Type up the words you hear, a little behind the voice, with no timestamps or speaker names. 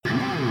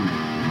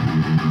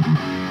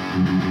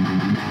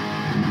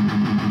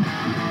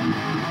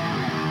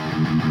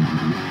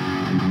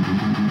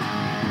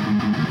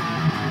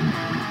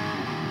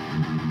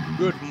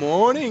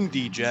morning,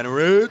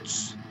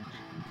 degenerates.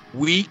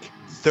 Week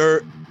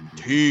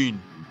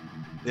 13.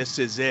 This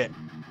is it.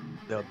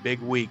 The big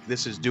week.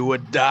 This is do or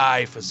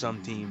die for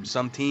some teams.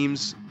 Some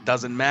teams,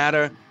 doesn't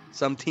matter.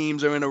 Some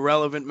teams are in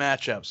irrelevant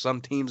matchups. Some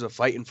teams are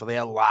fighting for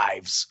their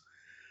lives.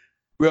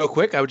 Real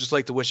quick, I would just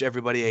like to wish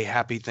everybody a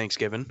happy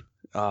Thanksgiving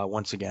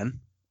once again.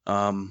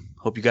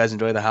 Hope you guys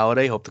enjoy the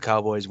holiday. Hope the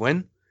Cowboys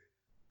win.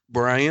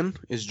 Brian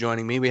is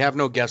joining me. We have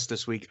no guest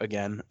this week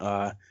again.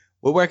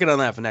 We're working on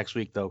that for next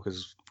week, though,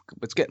 because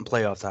it's getting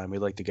playoff time. We'd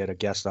like to get a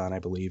guest on, I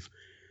believe.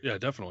 Yeah,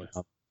 definitely.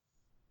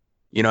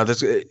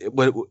 There's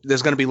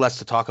going to be less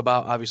to talk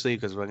about, obviously,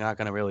 because we're not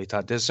going to really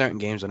touch. There's certain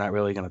games we're not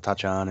really going to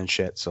touch on and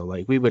shit. So,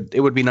 like,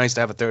 it would be nice to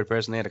have a third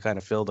person there to kind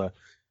of fill the,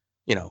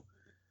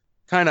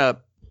 kind of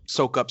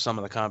soak up some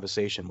of the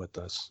conversation with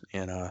us.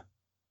 And,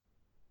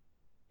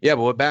 yeah,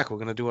 but we're back. We're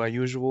going to do our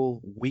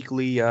usual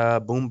weekly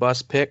boom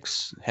bust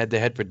picks,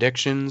 head-to-head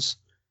predictions.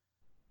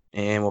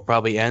 And we'll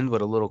probably end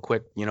with a little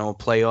quick,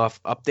 playoff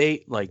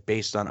update, like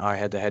based on our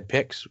head-to-head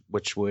picks,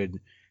 which would,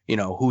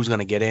 who's going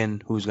to get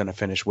in, who's going to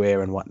finish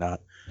where and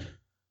whatnot.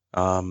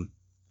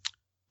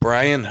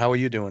 Brian, how are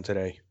you doing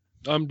today?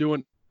 I'm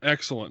doing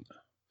excellent.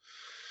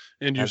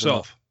 And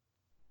yourself?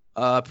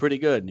 Pretty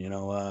good.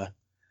 Got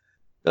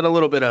a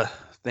little bit of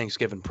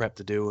Thanksgiving prep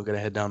to do. We're going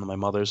to head down to my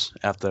mother's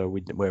after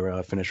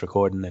we're finished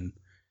recording and,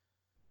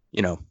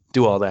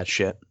 do all that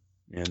shit.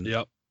 And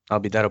yep. I'll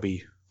be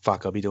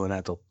doing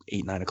that till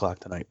 8, 9 o'clock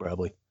tonight,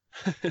 probably.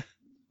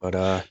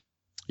 But,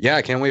 yeah,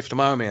 I can't wait for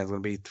tomorrow, man. It's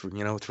going to be,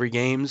 3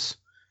 games,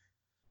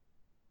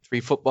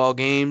 3 football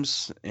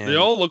games. And they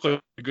all look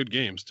like good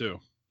games, too.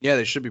 Yeah,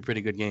 they should be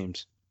pretty good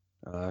games.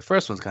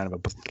 First one's kind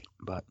of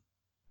but.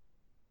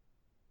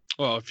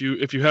 Well, if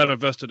you had a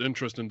vested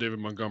interest in David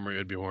Montgomery,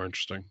 it'd be more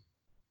interesting.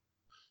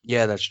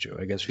 Yeah, that's true.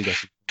 I guess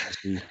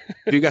if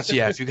you got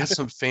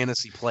some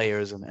fantasy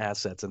players and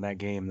assets in that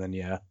game, then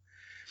yeah.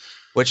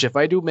 Which, if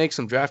I do make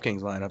some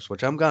DraftKings lineups,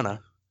 which I'm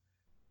gonna,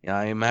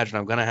 I imagine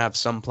I'm gonna have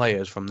some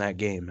players from that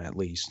game at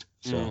least.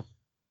 So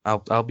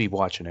I'll be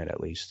watching it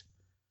at least.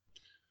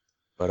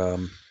 But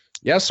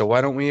yeah. So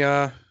why don't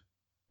we'll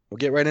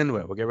get right into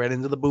it? We'll get right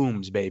into the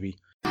booms, baby.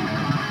 The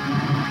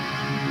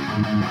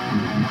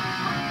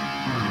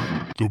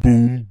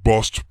boom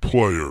bust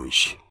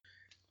players.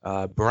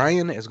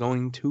 Brian is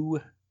going to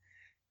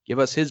give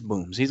us his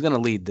booms. He's gonna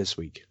lead this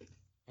week.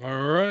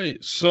 All right.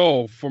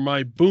 So for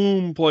my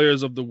boom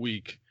players of the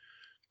week,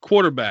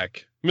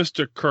 quarterback,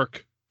 Mr.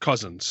 Kirk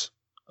Cousins.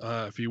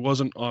 If he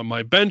wasn't on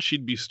my bench,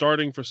 he'd be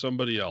starting for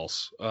somebody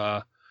else.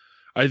 I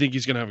think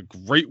he's going to have a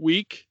great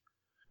week.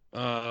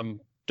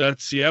 That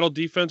Seattle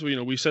defense,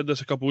 we said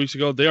this a couple weeks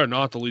ago, they are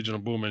not the Legion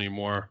of Boom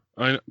anymore.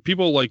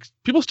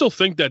 People still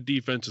think that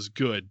defense is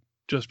good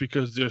just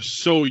because they're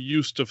so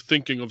used to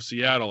thinking of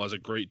Seattle as a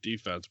great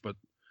defense, but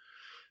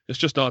it's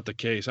just not the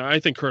case. I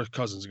think Kirk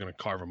Cousins is going to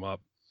carve them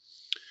up.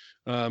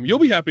 You'll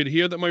be happy to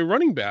hear that my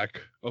running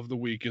back of the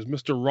week is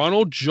Mr.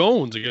 Ronald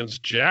Jones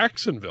against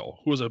Jacksonville,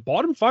 who is a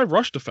bottom 5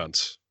 rush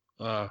defense,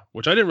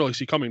 which I didn't really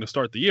see coming to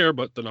start the year,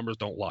 but the numbers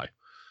don't lie.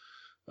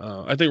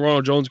 I think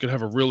Ronald Jones could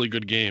have a really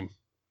good game.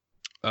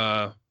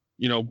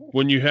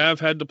 When you have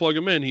had to plug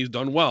him in, he's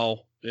done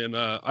well, and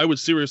I would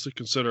seriously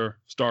consider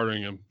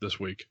starting him this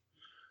week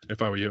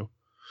if I were you.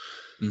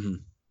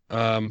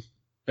 Mm-hmm.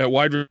 At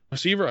wide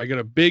receiver, I get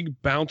a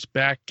big bounce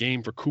back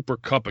game for Cooper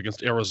Kupp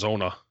against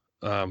Arizona.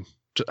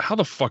 How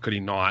the fuck could he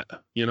not?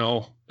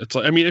 It's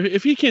like,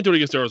 if he can't do it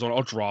against Arizona,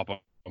 I'll drop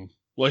him.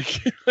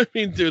 Like,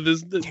 dude,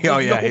 there's he's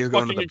no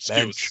going to the excuse.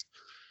 bench.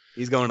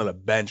 He's going to the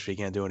bench if he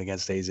can't do it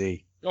against AZ.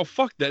 Oh,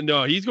 fuck that.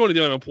 No, he's going to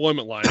the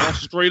unemployment line. I'll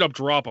straight up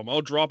drop him.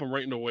 I'll drop him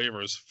right into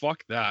waivers.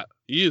 Fuck that.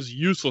 He is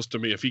useless to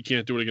me if he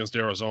can't do it against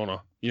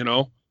Arizona,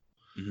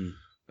 Mm-hmm.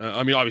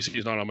 Obviously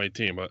he's not on my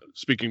team, but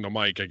speaking to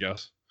Mike, I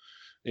guess.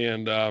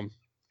 And I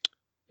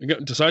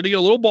decided to get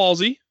a little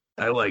ballsy.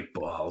 I like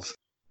balls.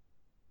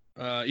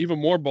 Even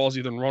more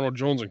ballsy than Ronald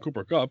Jones and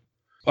Cooper Kupp.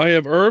 I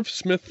have Irv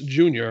Smith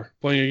Jr.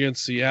 playing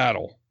against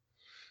Seattle.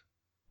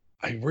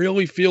 I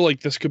really feel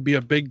like this could be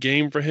a big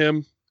game for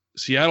him.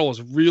 Seattle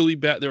is really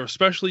bad. They're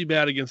especially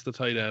bad against the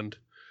tight end.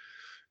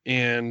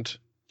 And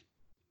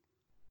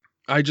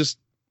I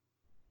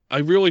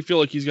really feel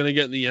like he's going to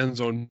get in the end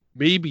zone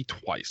maybe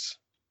twice.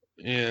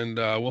 And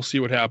we'll see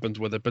what happens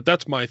with it. But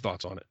that's my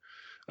thoughts on it.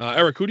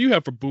 Eric, who do you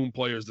have for boom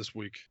players this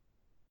week?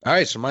 All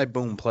right, so my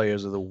boom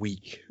players of the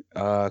week.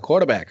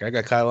 Quarterback, I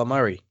got Kyler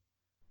Murray.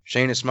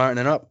 Shane is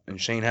smartening up, and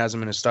Shane has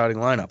him in his starting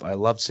lineup. I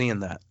love seeing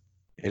that.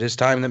 It is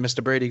time that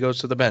Mr. Brady goes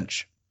to the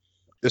bench.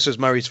 This is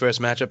Murray's first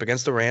matchup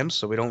against the Rams,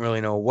 so we don't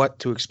really know what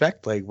to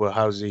expect. Like, well,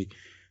 how's he,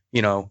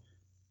 how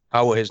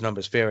will his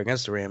numbers fare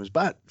against the Rams?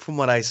 But from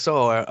what I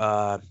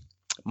saw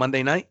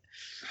Monday night,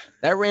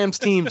 that Rams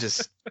team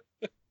just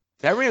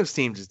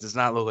does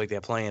not look like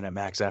they're playing at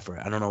max effort.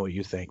 I don't know what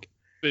you think.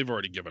 They've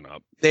already given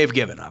up. They've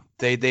given up.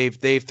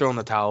 They've thrown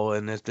the towel,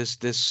 and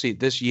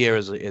this year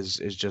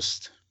is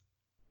just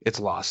it's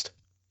lost,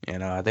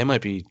 and they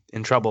might be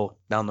in trouble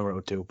down the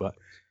road too. But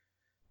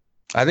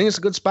I think it's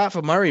a good spot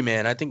for Murray,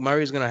 man. I think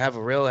Murray's gonna have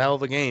a real hell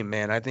of a game,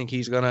 man. I think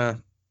he's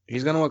gonna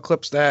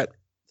eclipse that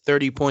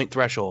 30-point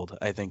threshold,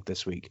 I think,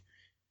 this week.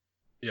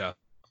 Yeah.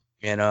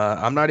 And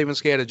I'm not even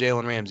scared of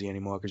Jalen Ramsey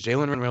anymore because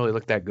Jalen didn't really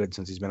look that good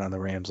since he's been on the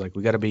Rams. Like,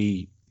 let's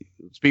be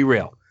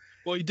real.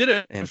 Well, he did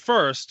it at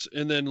first,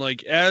 and then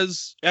like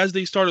as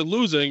they started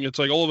losing, it's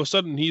like all of a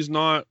sudden he's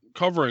not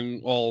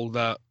covering all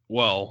that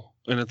well,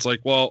 and it's like,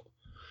 well,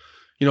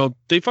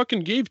 they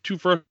fucking gave 2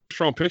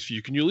 first-round picks for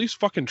you. Can you at least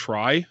fucking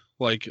try?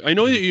 Like, I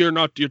know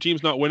that your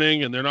team's not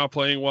winning and they're not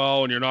playing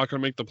well, and you're not going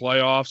to make the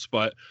playoffs,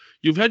 but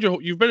you've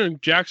been in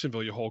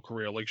Jacksonville your whole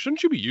career. Like,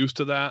 shouldn't you be used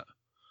to that?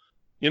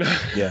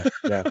 Yeah,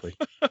 exactly.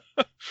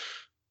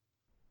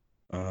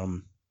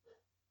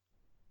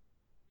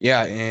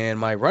 Yeah, and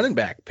my running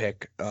back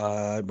pick,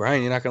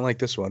 Brian, you're not gonna like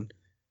this one.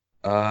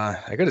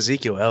 I got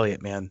Ezekiel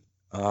Elliott, man.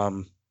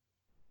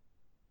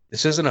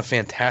 This isn't a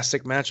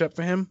fantastic matchup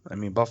for him. I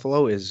mean,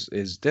 Buffalo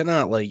is they're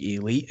not like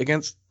elite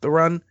against the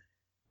run,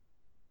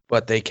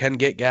 but they can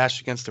get gashed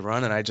against the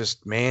run.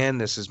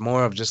 And this is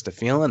more of just a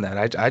feeling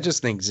that I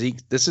just think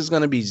this is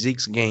gonna be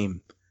Zeke's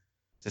game.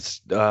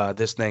 This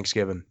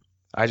Thanksgiving.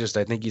 I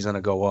think he's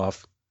gonna go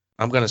off.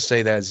 I'm gonna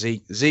say that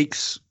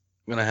Zeke's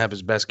gonna have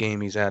his best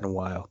game he's had in a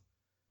while.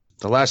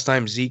 The last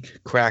time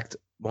Zeke cracked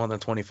more than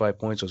 25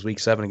 points was Week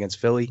 7 against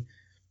Philly.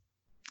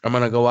 I'm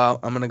gonna go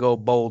out. I'm gonna go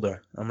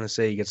bolder. I'm gonna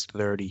say he gets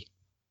 30.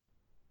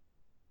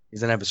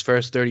 He's gonna have his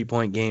first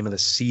 30-point game of the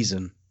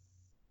season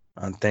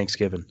on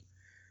Thanksgiving.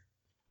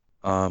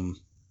 Wide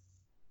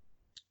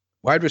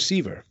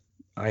receiver.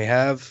 I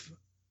have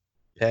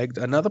pegged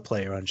another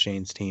player on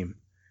Shane's team.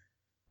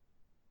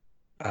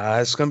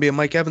 It's going to be a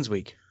Mike Evans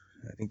week.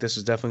 I think this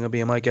is definitely going to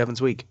be a Mike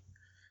Evans week.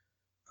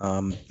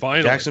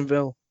 Finally.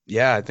 Jacksonville.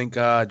 Yeah, I think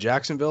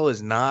Jacksonville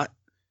is not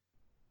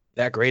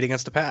that great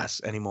against the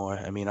pass anymore.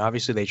 I mean,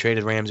 obviously they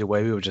traded Ramsey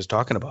away. We were just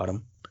talking about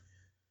him.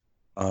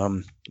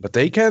 But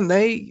they've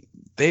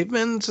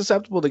been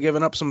susceptible to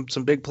giving up some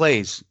big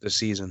plays this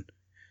season.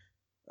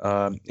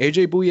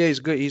 AJ Bouye is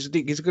good. He's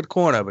a good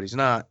corner, but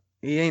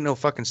he ain't no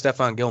fucking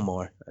Stephon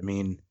Gilmore. I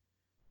mean,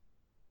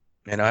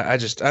 and I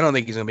don't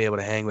think he's gonna be able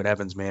to hang with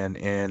Evans, man.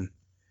 And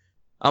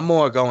I'm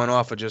more going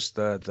off of just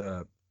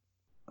the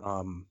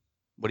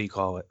what do you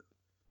call it?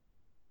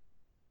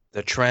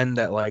 The trend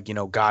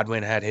that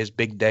Godwin had his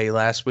big day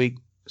last week.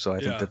 So I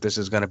think that this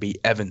is gonna be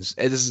Evans.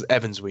 This is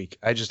Evans week.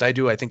 I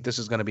think this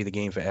is gonna be the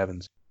game for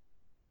Evans.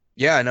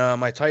 Yeah, and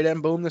my tight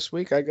end boom this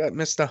week, I got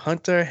Mr.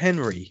 Hunter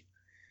Henry.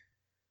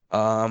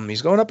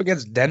 He's going up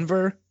against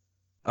Denver.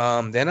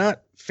 They're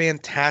not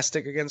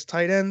fantastic against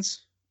tight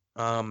ends.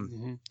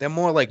 They're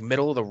more like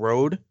middle of the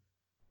road.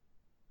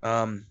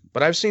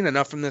 But I've seen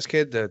enough from this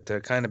kid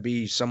to kind of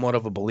be somewhat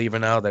of a believer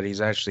now that he's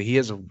got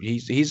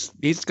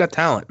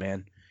talent,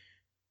 man.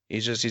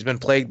 He's been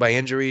plagued by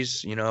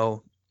injuries,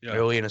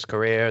 early in his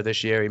career.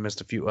 This year he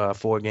missed a few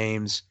 4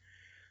 games.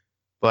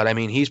 But I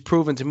mean, he's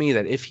proven to me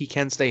that if he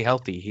can stay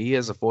healthy, he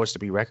is a force to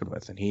be reckoned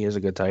with, and he is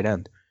a good tight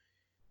end.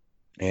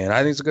 And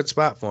I think it's a good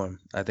spot for him.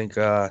 I think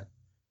on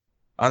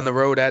the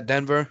road at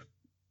Denver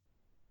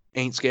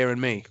ain't scaring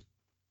me.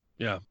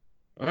 Yeah.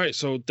 All right.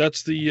 So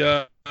that's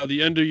the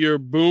end of your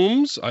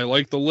booms. I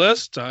like the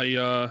list.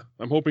 I'm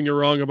hoping you're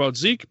wrong about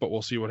Zeke, but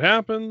we'll see what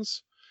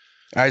happens.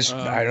 I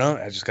don't know.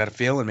 I just got a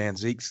feeling, man.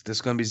 This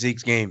is gonna be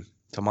Zeke's game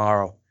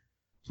tomorrow.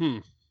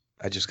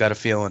 I just got a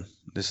feeling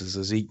this is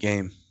a Zeke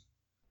game.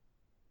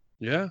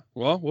 Yeah.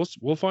 Well,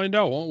 we'll find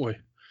out, won't we?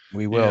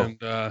 We will.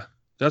 And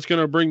that's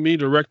going to bring me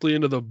directly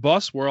into the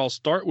bus where I'll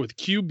start with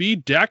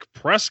QB Dak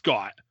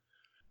Prescott.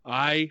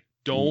 I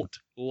don't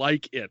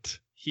like it.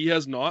 He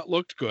has not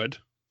looked good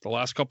the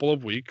last couple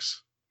of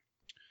weeks.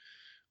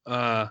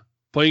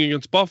 Playing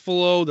against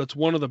Buffalo, that's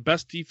one of the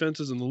best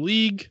defenses in the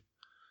league.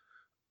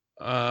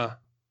 I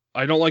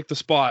don't like the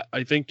spot.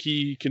 I think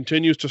he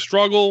continues to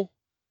struggle,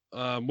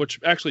 which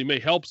actually may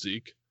help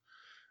Zeke.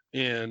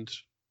 And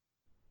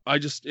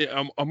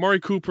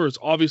Amari Cooper is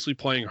obviously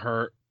playing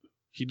hurt.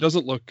 He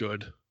doesn't look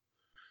good.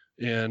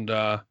 And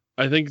I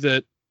think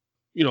that,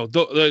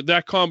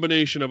 that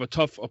combination of a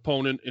tough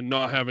opponent and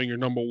not having your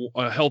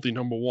healthy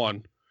number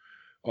one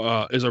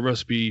is a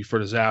recipe for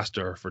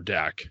disaster for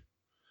Dak.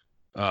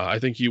 I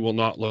think he will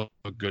not look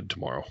good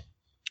tomorrow.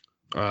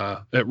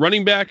 At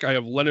running back, I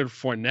have Leonard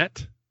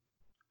Fournette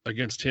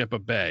against Tampa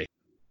Bay.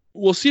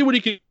 We'll see what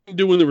he can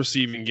do in the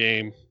receiving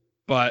game,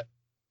 but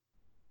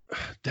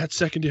that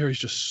secondary is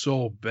just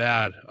so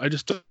bad. I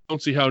just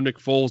don't see how Nick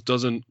Foles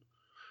doesn't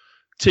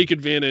take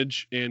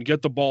advantage and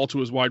get the ball to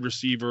his wide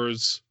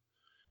receivers.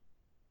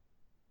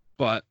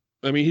 But,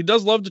 I mean, he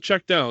does love to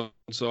check down,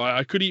 so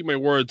I could eat my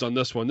words on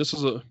this one. This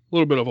is a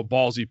little bit of a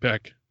ballsy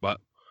pick, but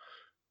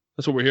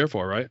that's what we're here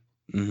for, right?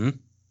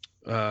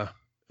 Mm-hmm.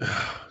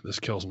 This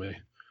kills me.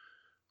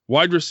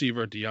 Wide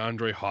receiver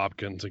DeAndre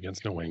Hopkins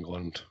against New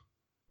England.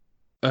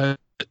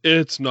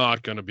 It's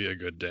not going to be a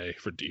good day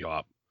for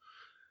D-Hop.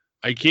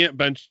 I can't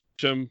bench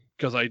him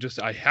because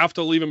I have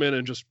to leave him in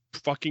and just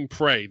fucking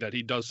pray that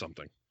he does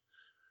something.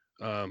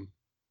 I'd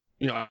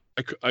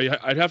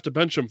have to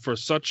bench him for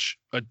such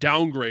a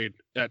downgrade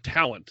at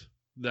talent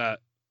that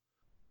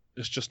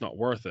it's just not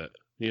worth it,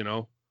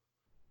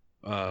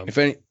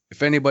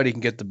 If anybody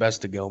can get the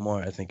best of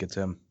Gilmore, I think it's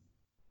him.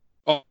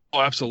 Oh,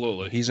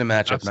 absolutely. He's a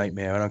matchup Absolutely.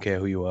 nightmare. I don't care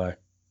who you are.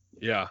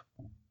 Yeah.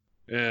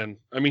 And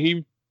I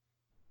mean,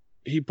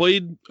 he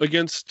played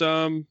against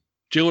Jalen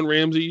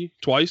Ramsey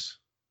twice.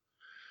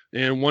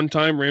 And one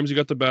time Ramsey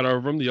got the better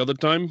of him. The other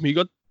time he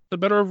got the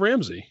better of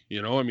Ramsey.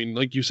 You know, I mean,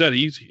 like you said,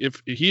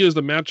 if he is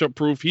the matchup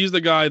proof, he's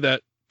the guy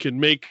that can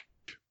make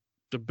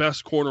the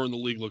best corner in the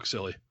league look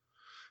silly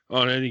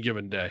on any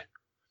given day.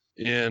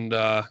 And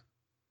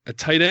at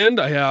tight end,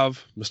 I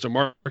have Mr.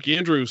 Mark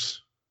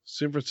Andrews.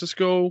 San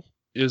Francisco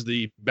is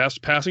the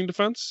best passing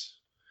defense.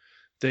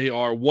 They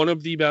are one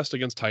of the best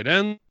against tight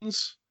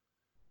ends.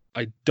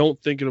 I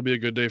don't think it'll be a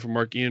good day for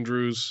Mark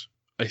Andrews.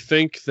 I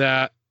think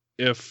that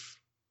if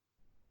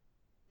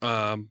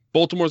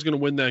Baltimore's going to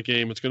win that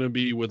game, it's going to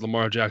be with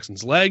Lamar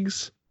Jackson's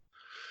legs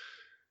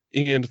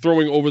and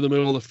throwing over the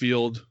middle of the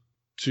field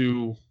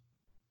to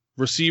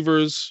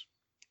receivers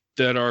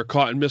that are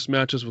caught in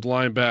mismatches with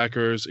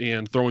linebackers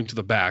and throwing to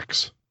the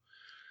backs.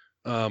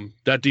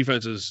 That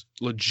defense is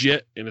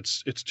legit, and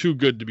it's too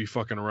good to be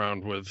fucking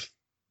around with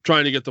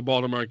trying to get the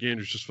ball to Mark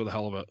Andrews just for the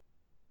hell of it.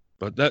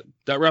 But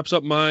that wraps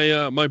up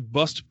my my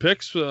bust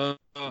picks.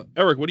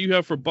 Eric, what do you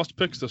have for bust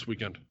picks this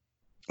weekend?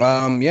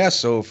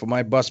 So for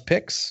my bust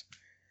picks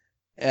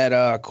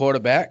at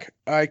quarterback,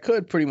 I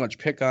could pretty much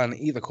pick on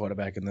either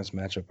quarterback in this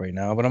matchup right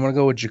now, but I'm going to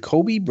go with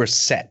Jacoby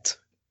Brissett.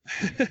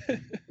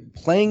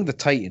 Playing the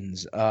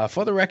Titans.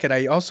 For the record,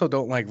 I also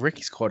don't like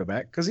Ricky's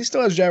quarterback because he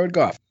still has Jared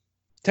Goff.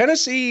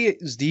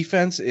 Tennessee's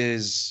defense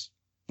is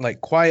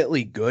like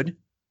quietly good.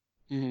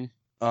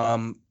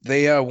 Mm-hmm.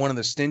 They are one of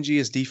the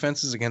stingiest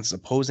defenses against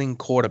opposing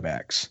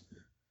quarterbacks.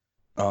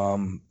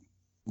 The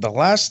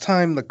last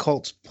time the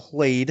Colts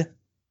played,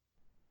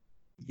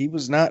 he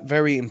was not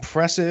very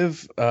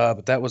impressive,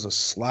 but that was a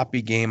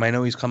sloppy game. I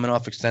know he's coming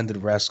off extended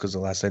rest because the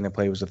last time they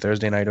played was a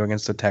Thursday nighter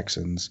against the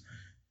Texans.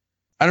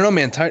 I don't know,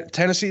 man.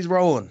 Tennessee's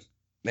rolling.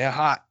 They're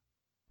hot.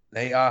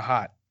 They are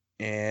hot.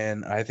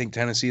 And I think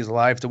Tennessee is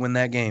alive to win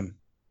that game,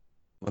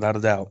 without a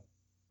doubt.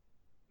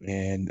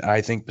 And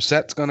I think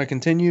Brissett's going to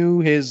continue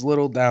his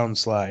little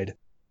downslide.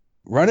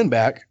 Running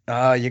back,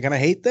 you're going to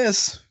hate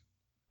this.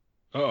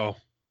 Uh-oh.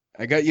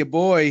 I got your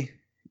boy,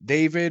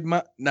 David.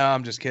 No,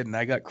 I'm just kidding.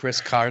 I got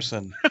Chris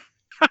Carson.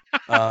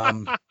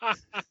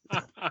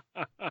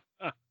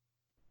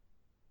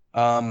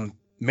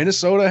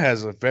 Minnesota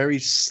has a very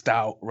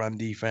stout run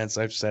defense.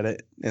 I've said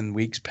it in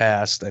weeks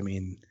past. I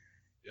mean,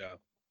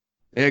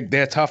 yeah,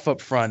 they're tough up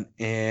front.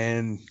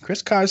 And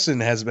Chris Carson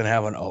has been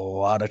having a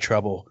lot of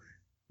trouble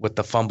with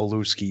the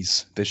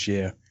Fumbleooskies this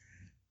year.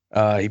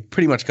 He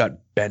pretty much got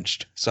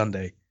benched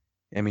Sunday.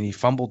 I mean, he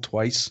fumbled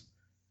twice,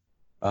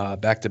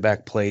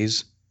 back-to-back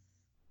plays.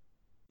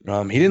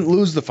 He didn't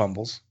lose the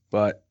fumbles,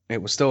 but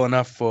it was still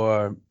enough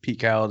for Pete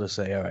Carroll to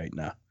say, all right,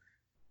 now,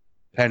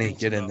 Penny,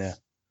 get in there.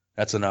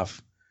 That's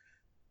enough.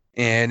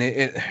 And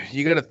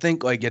you got to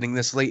think, like, getting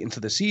this late into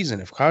the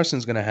season, if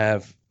Carson's going to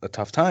have a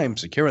tough time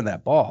securing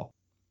that ball,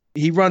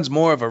 he runs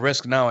more of a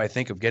risk now, I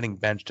think, of getting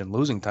benched and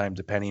losing time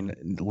to Penny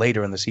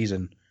later in the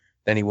season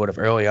than he would have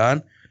early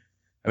on.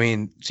 I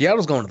mean,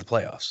 Seattle's going to the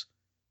playoffs.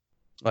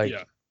 Like,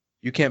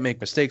 You can't make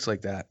mistakes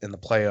like that in the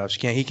playoffs.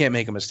 He can't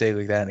make a mistake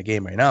like that in a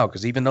game right now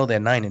because even though they're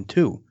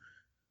 9-2,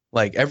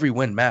 like, every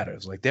win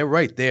matters. Like, they're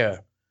right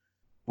there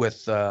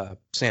with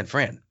San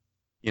Fran.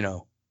 You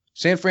know,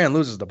 San Fran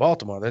loses to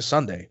Baltimore this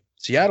Sunday.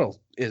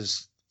 Seattle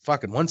is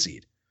fucking 1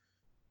 seed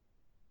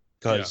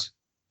because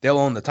they'll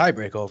own the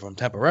tiebreak over them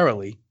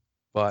temporarily.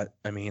 But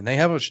I mean,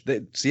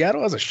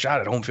 Seattle has a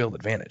shot at home field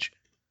advantage,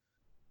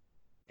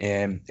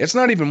 and it's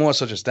not even more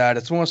so just that.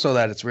 It's more so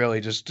that it's really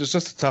just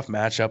a tough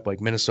matchup. Like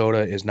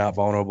Minnesota is not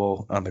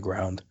vulnerable on the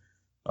ground.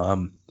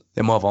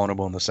 They're more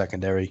vulnerable in the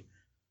secondary.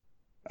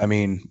 I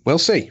mean, we'll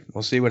see.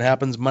 We'll see what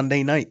happens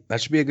Monday night.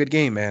 That should be a good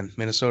game, man.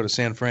 Minnesota,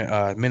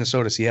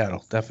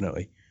 Seattle,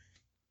 definitely.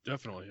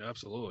 Definitely,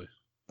 absolutely.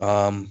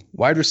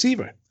 Wide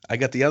receiver. I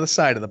got the other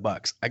side of the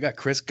Bucks. I got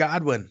Chris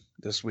Godwin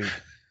this week.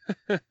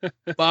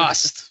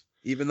 Bust.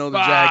 Even though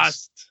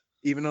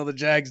the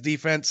Jags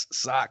defense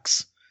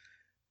sucks.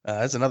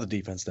 That's another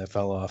defense that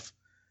fell off.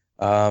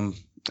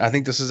 I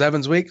think this is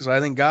Evans' week, so I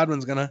think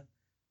Godwin's gonna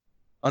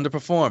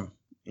underperform.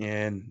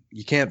 And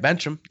you can't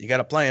bench him. You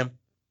gotta play him.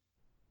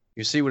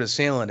 You see what his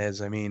ceiling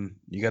is. I mean,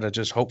 you gotta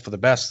just hope for the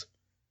best.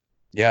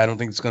 Yeah, I don't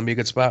think it's gonna be a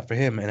good spot for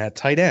him. And at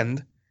tight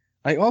end,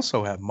 I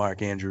also have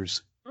Mark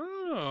Andrews.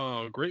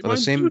 Oh, great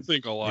minds do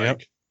think alike.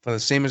 Yep, for the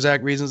same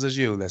exact reasons as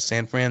you. That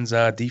San Fran's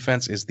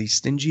defense is the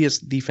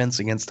stingiest defense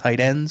against tight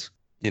ends.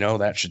 You know,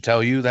 that should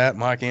tell you that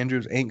Mark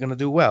Andrews ain't going to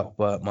do well.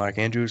 But Mark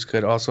Andrews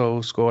could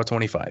also score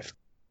 25.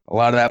 A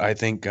lot of that, I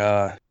think,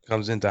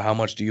 comes into how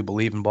much do you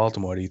believe in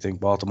Baltimore. Do you think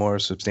Baltimore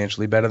is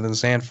substantially better than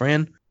San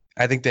Fran?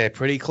 I think they're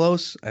pretty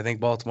close. I think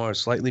Baltimore is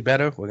slightly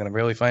better. We're going to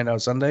really find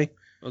out Sunday.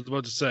 I was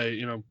about to say,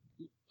 you know,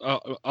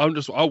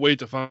 I'll wait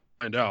to find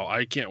out.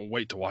 I can't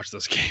wait to watch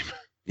this game.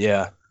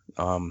 Yeah.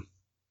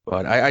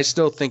 But I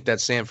still think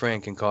that San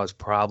Fran can cause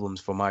problems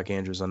for Mark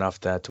Andrews enough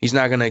that he's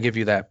not going to give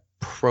you that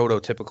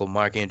prototypical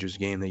Mark Andrews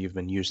game that you've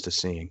been used to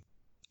seeing.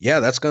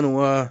 Yeah, that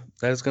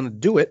is gonna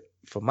do it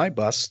for my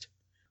bust.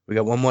 We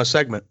got one more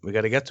segment. We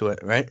got to get to it,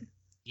 right?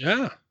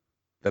 Yeah.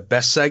 The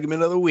best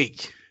segment of the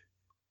week.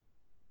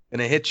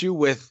 And I hit you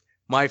with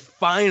my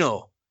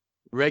final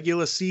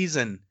regular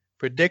season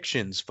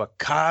predictions for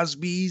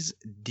Cosby's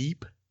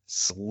Deep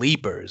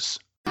Sleepers.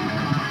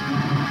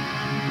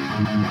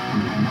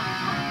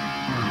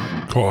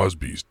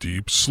 Cosby's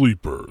Deep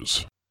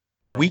Sleepers.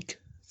 Week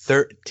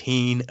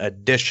 13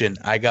 edition.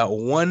 I got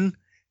one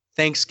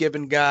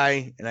Thanksgiving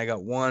guy and I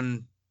got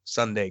one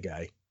Sunday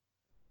guy.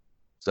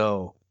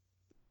 So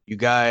you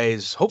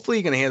guys, hopefully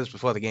you're going to hear this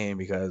before the game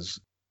because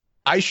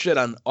I shit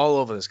on all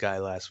over this guy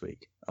last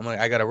week. I'm like,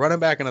 I got a running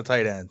back and a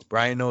tight end.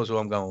 Brian knows who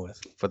I'm going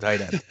with for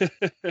tight end.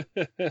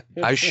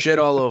 I shit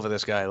all over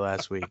this guy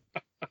last week.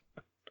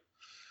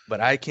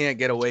 But I can't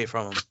get away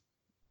from him,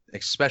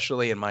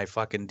 especially in my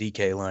fucking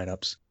DK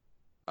lineups.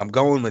 I'm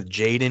going with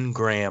Jaden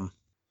Graham.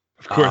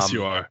 Of course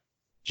you are.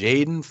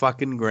 Jaden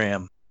fucking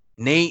Graham.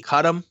 Nate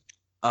cut him.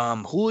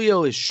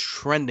 Julio is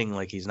trending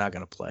like he's not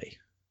going to play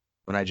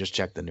when I just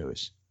checked the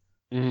news.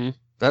 Mm-hmm.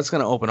 That's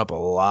going to open up a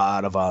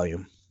lot of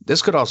volume.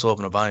 This could also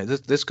open up volume.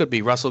 This could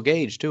be Russell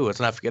Gage, too.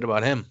 Let's not forget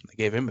about him. I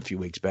gave him a few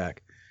weeks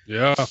back.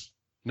 Yeah.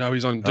 Now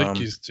he's on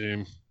Dickey's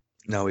team.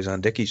 Now he's on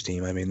Dickey's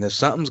team. I mean, there's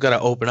something's got to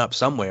open up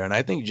somewhere, and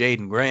I think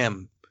Jaden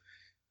Graham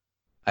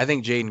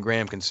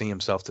can see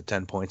himself to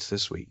 10 points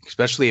this week,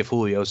 especially if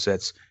Julio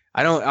sits.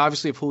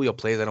 Obviously if Julio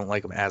plays, I don't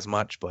like him as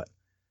much, but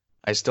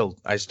I still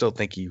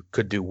think he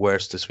could do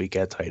worse this week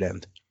at tight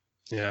end.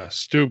 Yeah,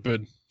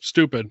 stupid.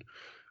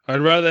 I'd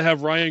rather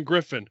have Ryan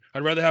Griffin.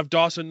 I'd rather have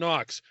Dawson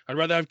Knox. I'd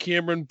rather have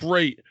Cameron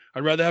Brate.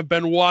 I'd rather have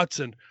Ben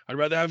Watson. I'd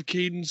rather have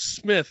Caden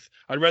Smith.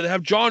 I'd rather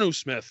have Jonnu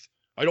Smith.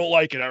 I don't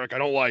like it, Eric. I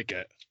don't like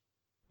it.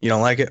 You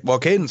don't like it? Well,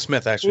 Caden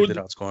Smith actually did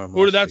outscore him.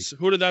 Who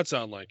did that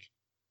sound like?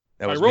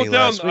 That was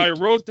I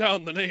wrote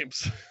down the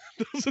names.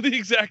 Those are the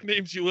exact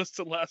names you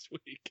listed last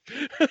week.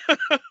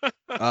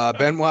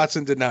 Ben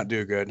Watson did not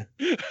do good.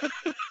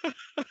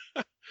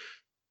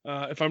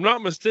 If I'm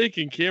not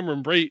mistaken,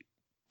 Cameron Brate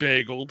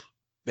bageled.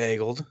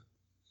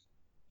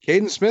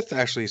 Caden Smith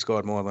actually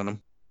scored more than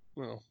him.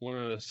 Well, 1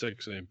 out of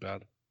 6 ain't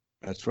bad.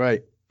 That's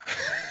right.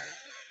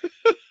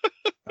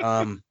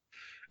 And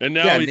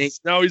now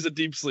he's a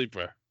deep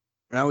sleeper.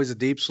 Now he's a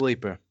deep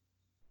sleeper.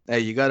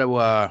 Hey, you got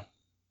to.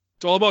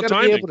 It's all about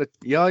timing.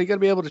 You got to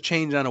be able to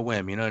change on a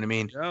whim. You know what I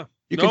mean? Yeah.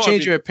 You can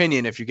change your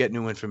opinion if you get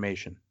new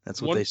information.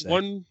 That's what they say.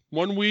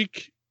 One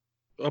week,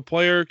 a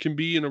player can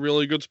be in a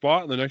really good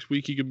spot, and the next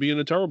week he could be in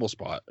a terrible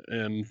spot.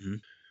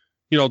 And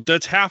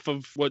that's half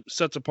of what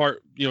sets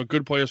apart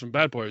good players from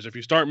bad players. If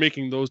you start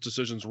making those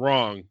decisions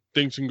wrong,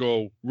 things can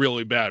go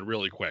really bad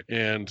really quick.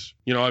 And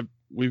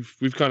we've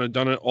kind of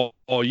done it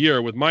all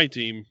year with my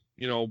team.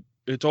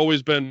 It's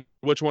always been,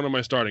 which one am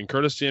I starting,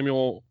 Curtis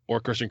Samuel or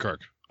Christian Kirk?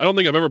 I don't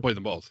think I've ever played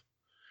them both.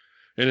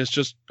 And it's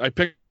just, I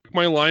pick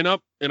my lineup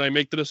and I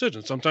make the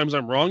decision. Sometimes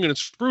I'm wrong and it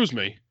screws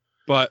me,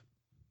 but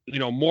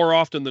more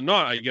often than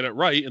not, I get it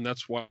right. And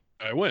that's why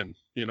I win.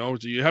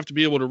 You have to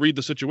be able to read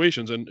the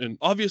situations. And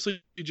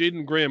obviously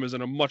Jaden Graham is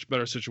in a much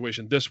better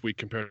situation this week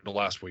compared to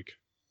last week.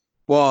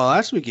 Well,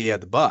 last week he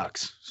had the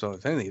Bucs. So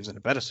if anything, he was in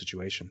a better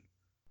situation.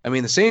 I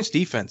mean, the Saints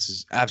defense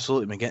has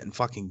absolutely been getting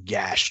fucking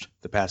gashed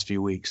the past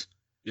few weeks.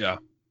 Yeah.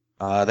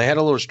 They had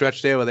a little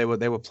stretch there where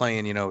they were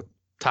playing,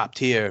 top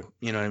tier,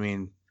 you know what I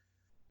mean?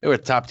 They were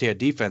top tier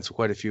defense for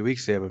quite a few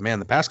weeks there, but man,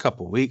 the past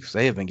couple of weeks,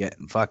 they have been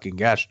getting fucking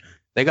gashed.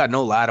 They got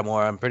no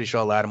Lattimore. I'm pretty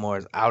sure Lattimore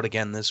is out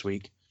again this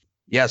week.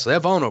 Yeah, so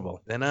they're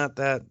vulnerable. They're not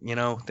that,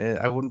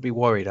 I wouldn't be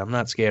worried. I'm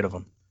not scared of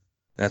them.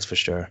 That's for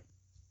sure.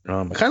 I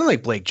kind of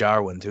like Blake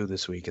Jarwin too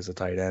this week as a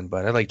tight end,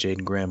 but I like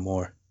Jaden Graham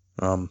more.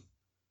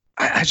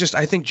 I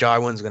think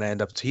Jarwin's going to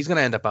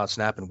end up out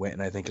snapping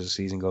Witten, I think, as the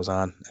season goes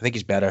on. I think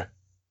he's better.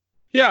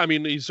 Yeah, I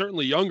mean, he's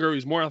certainly younger.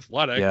 He's more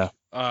athletic. Yeah.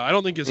 I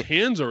don't think his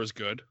hands are as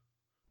good.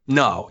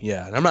 No,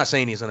 yeah. And I'm not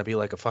saying he's going to be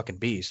like a fucking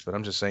beast, but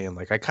I'm just saying,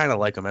 I kind of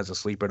like him as a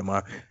sleeper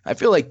tomorrow. I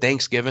feel like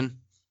Thanksgiving,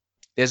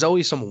 there's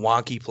always some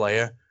wonky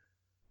player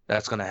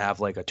that's going to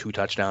have, a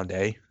 2-touchdown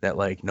day that,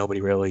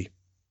 nobody really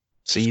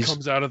sees. Just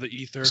comes out of the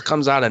ether. Just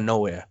comes out of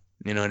nowhere.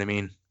 You know what I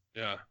mean?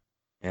 Yeah.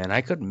 And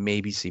I could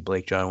maybe see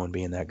Blake Jarwin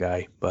being that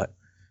guy, but.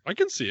 I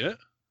can see it.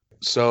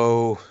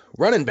 So,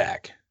 running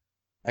back.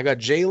 I got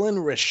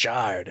Jalen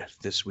Richard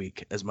this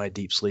week as my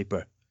deep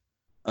sleeper.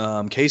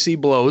 KC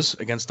blows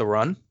against the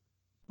run,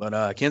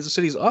 but Kansas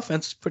City's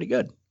offense is pretty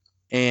good.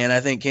 And I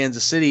think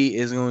Kansas City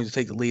is going to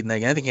take the lead in that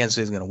game. I think Kansas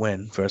City is going to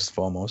win, first and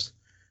foremost.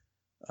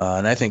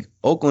 And I think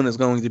Oakland is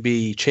going to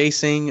be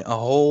chasing a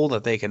hole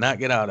that they cannot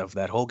get out of.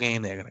 That whole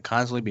game, they're going to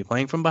constantly be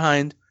playing from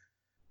behind.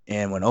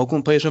 And when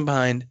Oakland plays from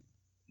behind,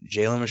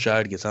 Jalen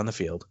Richard gets on the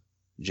field.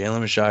 Jalen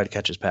Richard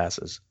catches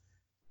passes.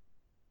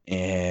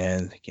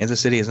 And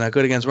Kansas City is not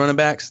good against running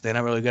backs. They're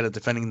not really good at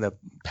defending the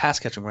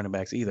pass-catching running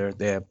backs either.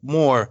 They're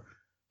more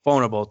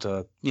vulnerable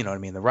to,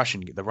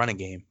 the running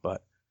game.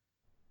 But,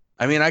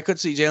 I could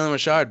see Jalen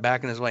Richard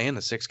backing his way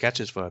into 6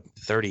 catches for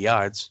 30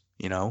 yards,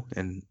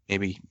 and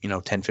maybe,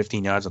 10,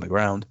 15 yards on the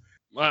ground.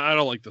 I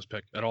don't like this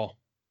pick at all.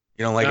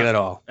 You don't like it at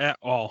all? At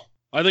all.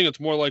 I think it's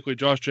more likely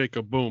Josh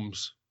Jacob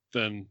booms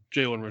than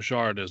Jalen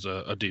Richard is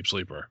a deep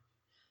sleeper.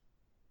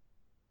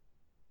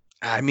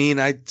 I mean,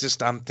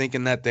 I'm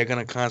thinking that they're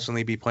going to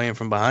constantly be playing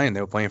from behind.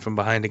 They were playing from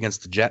behind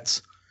against the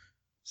Jets.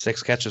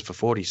 6 catches for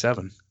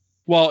 47.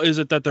 Well, is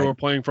it that they Right. were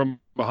playing from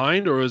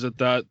behind, or is it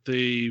that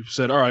they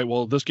said, all right,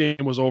 well, this game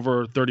was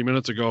over 30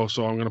 minutes ago,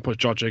 so I'm going to put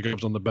Josh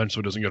Jacobs on the bench so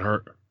he doesn't get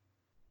hurt?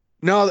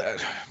 No,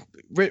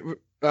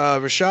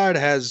 Rashard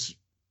has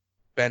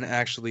been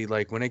actually,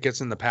 like, when it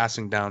gets in the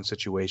passing down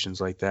situations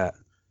like that,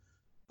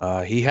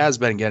 he has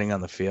been getting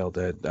on the field.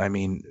 I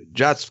mean,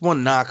 just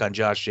one knock on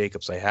Josh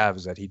Jacobs I have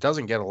is that he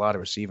doesn't get a lot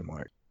of receiving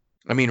work.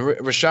 I mean,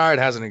 Rashard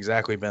hasn't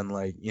exactly been,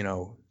 like,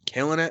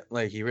 killing it.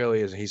 Like, he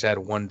really is. He's had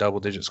one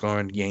double-digit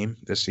scoring game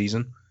this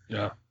season.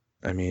 Yeah.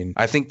 I mean,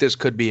 I think this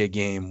could be a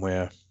game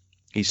where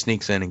he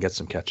sneaks in and gets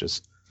some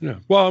catches. Yeah.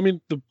 Well, I mean,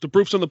 the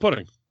proof's in the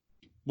pudding.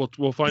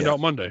 We'll find Yeah. out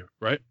Monday,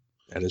 right?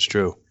 That is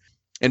true.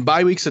 And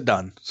bye weeks are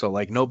done, so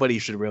like nobody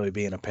should really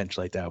be in a pinch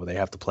like that where they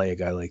have to play a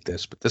guy like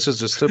this. But this is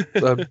just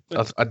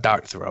a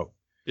dart throw,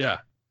 Yeah.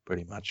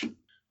 pretty much.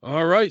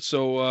 All right.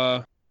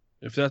 So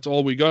if that's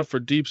all we got for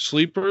deep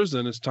sleepers,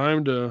 then it's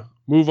time to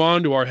move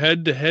on to our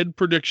head-to-head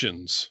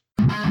predictions.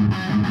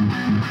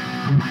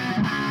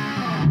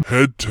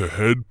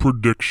 Head-to-head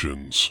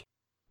predictions.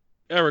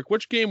 Eric,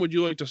 which game would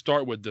you like to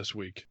start with this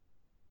week?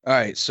 All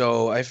right,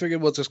 so I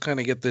figured we'll just kind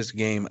of get this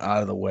game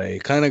out of the way,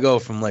 kind of go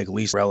from like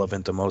least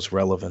relevant to most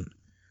relevant.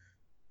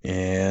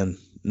 And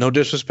no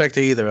disrespect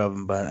to either of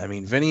them, but I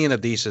mean, Vinny and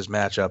Adisa's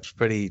matchups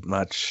pretty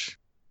much,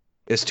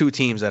 it's two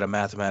teams that are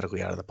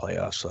mathematically out of the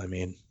playoffs. So I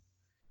mean,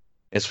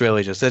 it's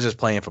really just they're just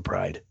playing for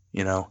pride,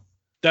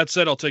 That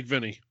said, I'll take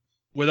Vinny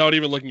without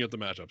even looking at the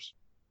matchups.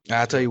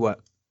 I'll tell you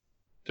what,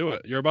 Do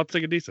it. You're about to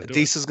take a decent.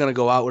 Adisa's gonna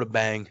go out with a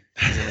bang.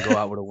 He's gonna go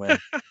out with a win.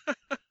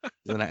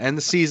 He's gonna end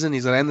the season.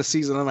 He's gonna end the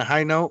season on a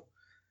high note.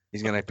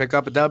 He's gonna pick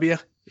up a W.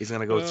 He's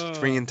gonna go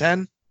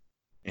 3-10.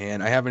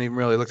 And I haven't even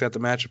really looked at the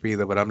matchup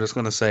either, but I'm just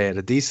gonna say it.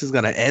 Adisa's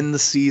gonna end the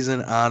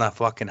season on a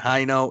fucking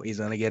high note. He's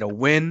gonna get a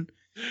win.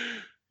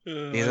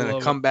 He's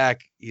gonna come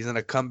back. He's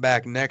gonna come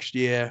back next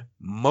year,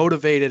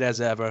 motivated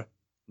as ever,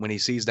 when he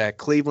sees that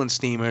Cleveland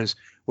Steamers.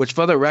 Which,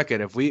 for the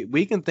record, if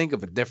we can think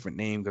of a different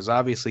name, because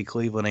obviously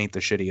Cleveland ain't the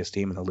shittiest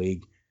team in the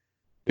league.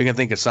 We can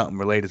think of something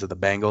related to the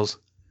Bengals.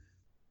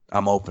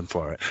 I'm open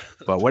for it.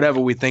 But whatever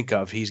we think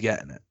of, he's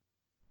getting it.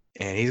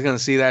 And he's going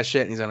to see that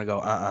shit, and he's going to go,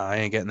 I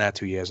ain't getting that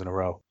 2 years in a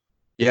row.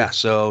 Yeah,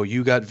 so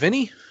you got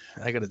Vinny.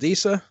 I got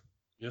Adisa.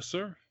 Yes,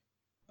 sir.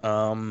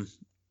 The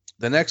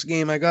next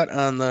game I got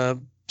on the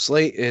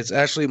slate is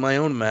actually my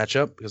own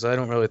matchup, because I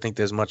don't really think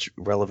there's much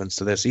relevance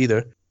to this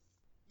either.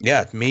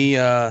 Yeah, me,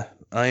 I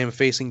am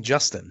facing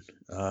Justin.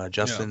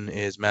 Justin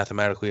is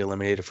mathematically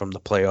eliminated from the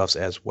playoffs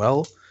as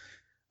well.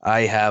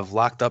 I have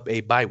locked up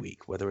a bye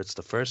week, whether it's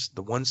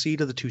the 1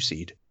 seed or the 2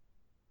 seed.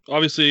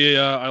 Obviously,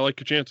 I like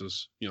your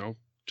chances.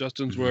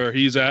 Justin's where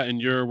he's at,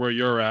 and you're where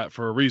you're at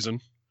for a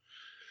reason.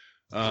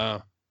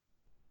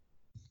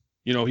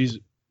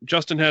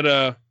 Justin had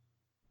a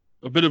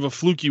bit of a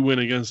fluky win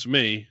against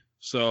me,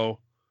 so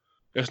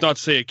it's not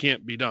to say it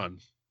can't be done.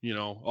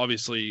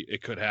 Obviously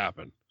it could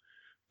happen,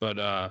 but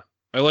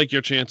I like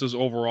your chances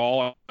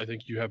overall. I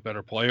think you have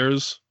better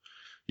players.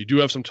 You do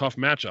have some tough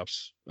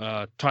matchups.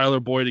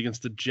 Tyler Boyd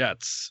against the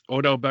Jets,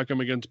 Odell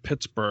Beckham against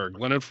Pittsburgh,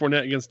 Leonard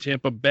Fournette against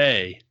Tampa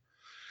Bay.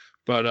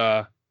 But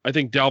I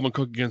think Dalvin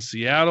Cook against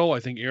Seattle.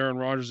 I think Aaron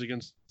Rodgers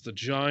against the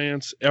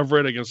Giants.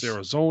 Everett against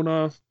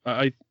Arizona.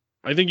 I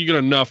think you get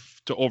enough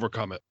to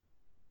overcome it.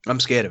 I'm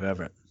scared of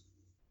Everett.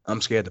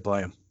 I'm scared to play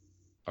him.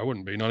 I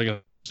wouldn't be, not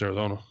against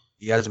Arizona.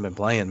 He hasn't been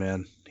playing,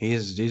 man.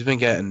 He's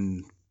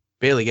been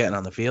barely getting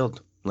on the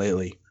field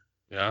lately.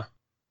 Yeah.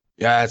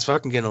 Yeah, it's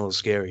fucking getting a little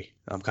scary.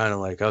 I'm kind of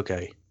like,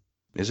 okay,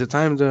 is it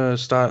time to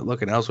start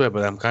looking elsewhere?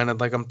 But I'm kind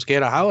of like, I'm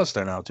scared of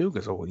Hollister now too,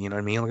 because you know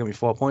what I mean. Look at me,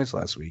 4 points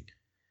last week.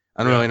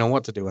 I don't really know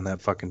what to do in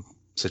that fucking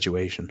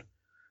situation.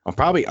 I'm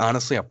probably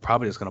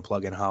just gonna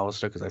plug in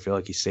Hollister because I feel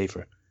like he's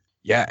safer.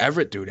 Yeah,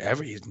 Everett,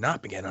 he's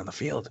not been getting on the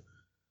field.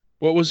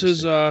 What was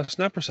his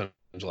snap percentage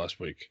last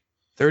week?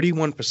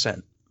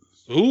 31%.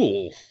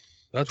 Ooh,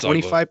 that's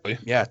 25. ugly.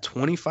 Yeah,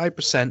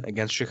 25%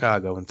 against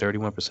Chicago and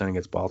 31%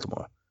 against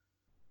Baltimore.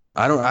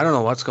 I don't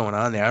know what's going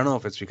on there. I don't know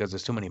if it's because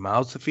there's too many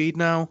mouths to feed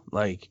now.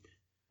 Like,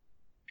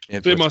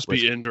 It must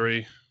be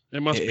injury.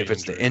 It must be if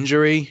it's the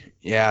injury.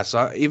 Yeah.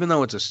 So even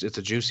though it's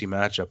a juicy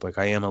matchup, like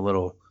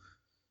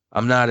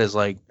I'm not as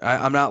like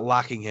I'm not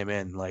locking him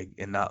in like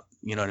and not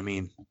you know what I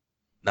mean.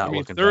 Not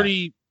looking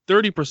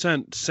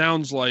 30%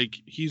 sounds like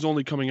he's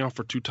only coming out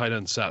for 2 tight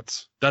end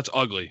sets. That's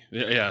ugly.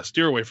 Yeah,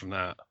 steer away from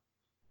that.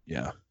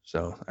 Yeah.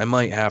 So I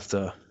might have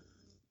to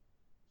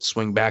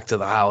swing back to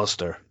the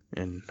Hollister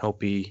and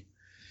hope he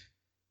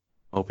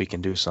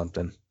can do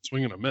something.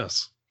 Swing and a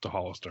miss to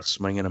Hollister.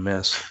 Swing and a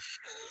miss.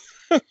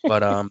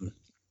 But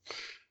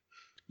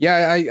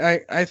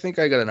yeah, I think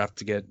I got enough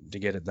to get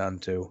it done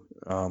too.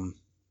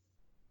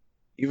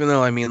 Even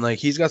though I mean like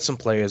he's got some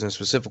players and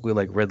specifically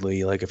like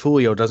Ridley, like if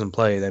Julio doesn't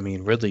play, I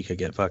mean Ridley could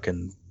get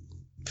fucking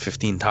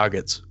 15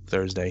 targets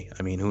Thursday.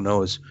 I mean, who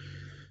knows?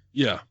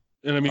 Yeah.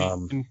 And I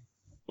mean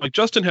like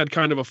Justin had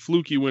kind of a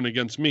fluky win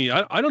against me.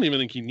 I don't even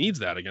think he needs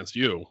that against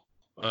you.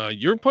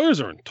 Your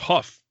players are in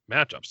tough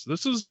matchups.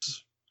 This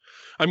is,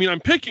 I mean, I'm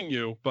picking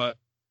you, but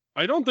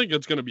I don't think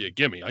it's going to be a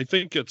gimme. I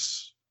think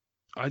this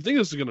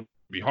is going to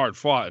be hard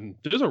fought, and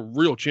there's a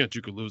real chance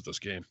you could lose this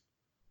game.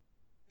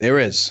 There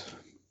is.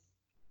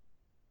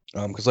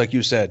 Because like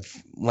you said,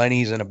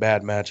 Lenny's in a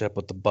bad matchup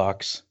with the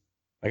Bucks.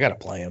 I got to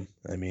play him.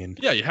 I mean,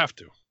 yeah, you have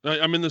to.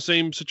 I'm in the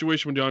same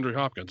situation with DeAndre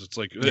Hopkins. It's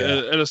like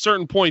Yeah. at a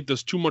certain point,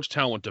 there's too much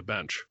talent to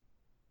bench.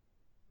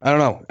 I don't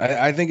know.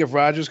 I think if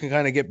Rodgers can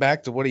kind of get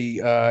back to what he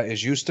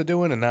is used to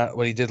doing and not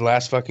what he did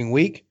last fucking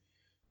week,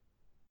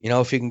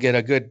 if he can get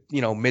a good,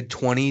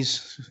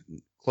 mid-20s,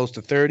 close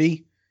to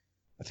 30,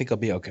 I think he'll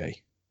be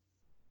okay.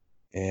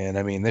 And,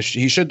 I mean,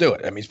 he should do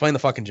it. I mean, he's playing the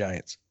fucking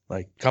Giants.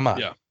 Like, come on.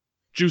 Yeah.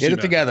 Juicy Get it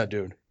matchup. together,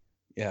 dude.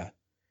 Yeah.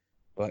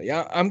 But,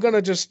 yeah, I'm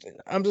just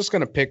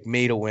going to pick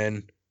me to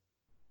win.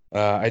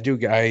 I do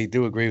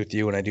agree with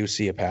you, and I do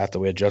see a path to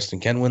where Justin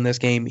can win this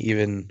game,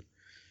 even –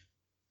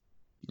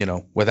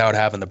 without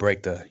having to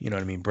break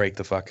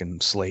the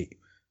fucking slate.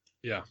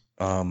 Yeah.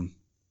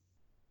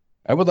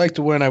 I would like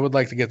to win. I would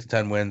like to get to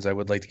 10 wins. I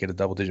would like to get a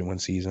double-digit win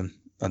season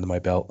under my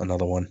belt,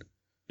 another one.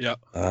 Yeah.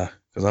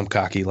 Because I'm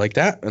cocky like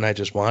that, and I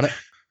just want it.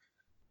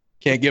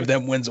 Can't give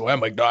them wins away. I'm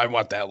like, no, I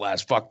want that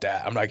last. Fuck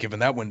that. I'm not giving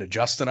that win to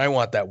Justin. I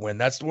want that win.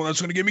 That's the one that's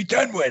going to give me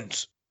 10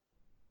 wins.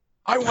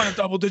 I want a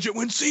double-digit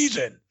win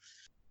season.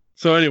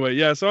 So anyway,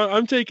 yeah. So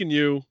I'm taking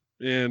you,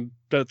 and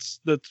that's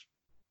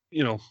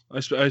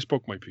I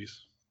spoke my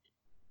piece.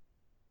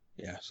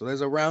 Yeah, so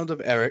there's a round of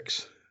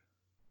Eric's,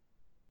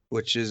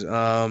 which is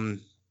going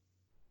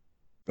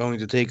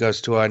to take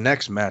us to our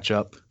next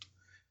matchup.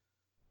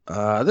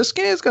 This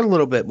game's got a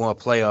little bit more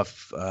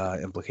playoff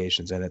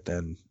implications in it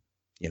than,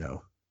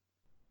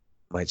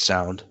 might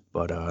sound.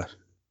 But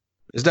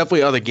there's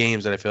definitely other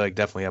games that I feel like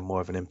definitely have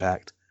more of an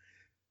impact.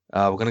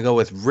 We're going to go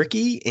with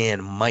Ricky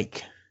and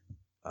Mike.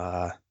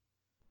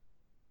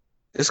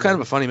 It's kind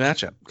of a funny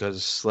matchup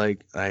because,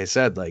 like I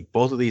said, like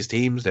both of these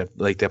teams, they're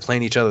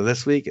playing each other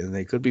this week, and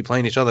they could be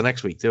playing each other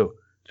next week too.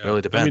 It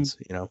really depends,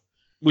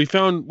 We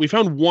found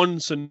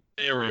one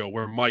scenario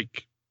where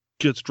Mike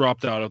gets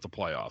dropped out of the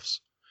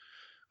playoffs.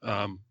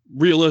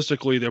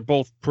 Realistically, they're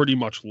both pretty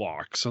much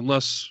locks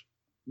unless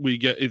we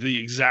get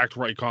the exact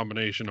right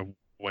combination of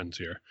wins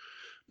here.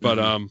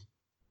 But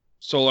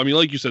so I mean,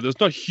 like you said,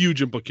 there's not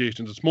huge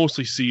implications. It's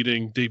mostly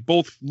seeding.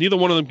 Neither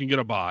one of them can get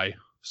a bye.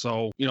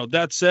 So,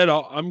 that said,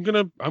 I'm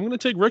gonna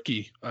take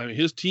Ricky. I mean,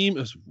 his team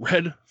is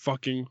red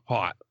fucking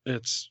hot.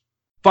 It's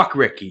fuck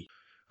Ricky.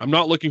 I'm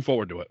not looking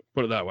forward to it.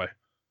 Put it that way.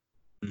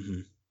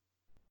 Mm-hmm.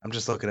 I'm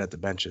just looking at the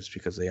benches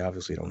because they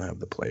obviously don't have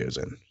the players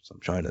in. So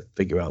I'm trying to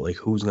figure out like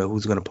who's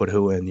gonna put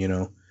who in.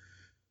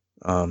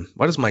 Why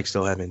does Mike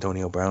still have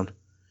Antonio Brown?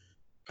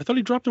 I thought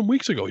he dropped him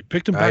weeks ago. He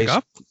picked him back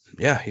up.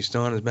 Yeah, he's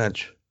still on his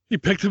bench. He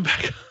picked him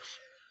back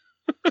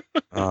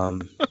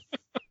up.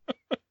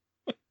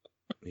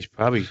 He's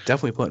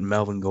definitely putting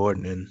Melvin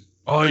Gordon in.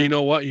 Oh, you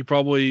know what? He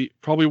probably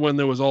when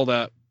there was all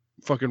that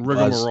fucking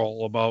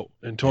rigmarole about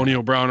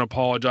Antonio Brown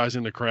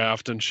apologizing to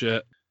Kraft and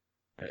shit.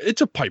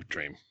 It's a pipe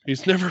dream.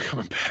 He's never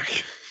coming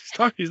back.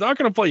 He's not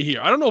going to play here.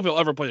 I don't know if he'll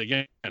ever play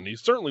again.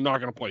 He's certainly not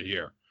going to play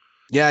here.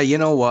 Yeah, you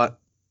know what?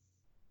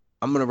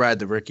 I'm going to ride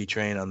the Ricky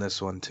train on this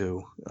one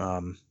too.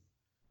 Even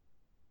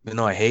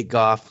though I hate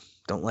Goff,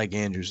 don't like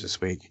Andrews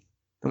this week.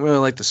 Don't really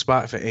like the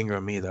spot for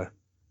Ingram either.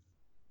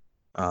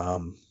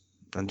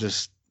 I'm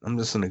just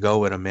gonna go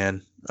with him,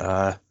 man.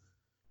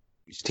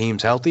 His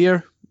team's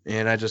healthier,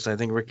 and I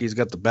think Ricky's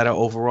got the better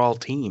overall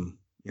team.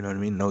 You know what I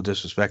mean? No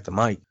disrespect to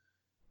Mike.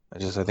 I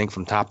think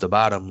from top to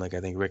bottom, I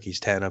think Ricky's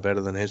 10 are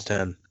better than his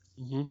 10.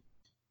 Mm-hmm.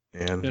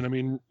 And I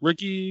mean,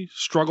 Ricky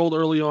struggled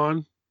early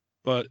on,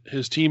 but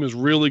his team is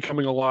really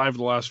coming alive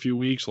the last few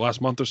weeks,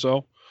 last month or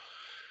so.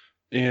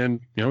 And,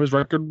 his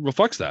record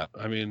reflects that.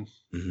 I mean,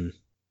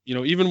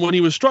 even when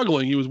he was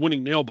struggling, he was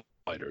winning nail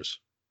biters.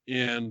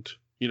 And,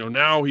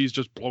 now he's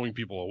just blowing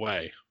people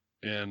away.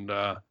 And,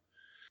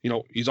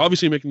 he's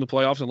obviously making the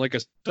playoffs. And like I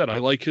said, I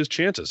like his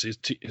chances.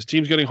 His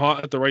team's getting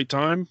hot at the right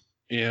time.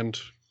 And,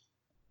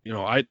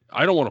 I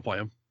don't want to play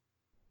him.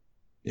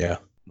 Yeah.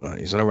 Well,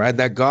 he's going to ride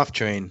that Goff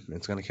train.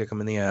 It's going to kick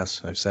him in the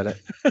ass. I've said it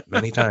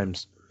many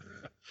times.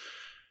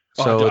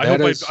 So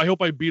I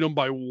hope I beat him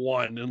by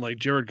 1, and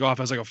Jared Goff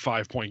has a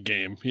 5-point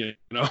game.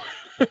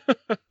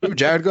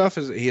 Jared Goff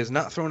he has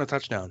not thrown a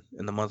touchdown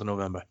in the month of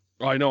November.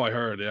 Oh, I know, I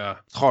heard. Yeah,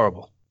 it's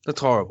horrible.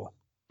 That's horrible,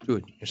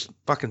 dude. There's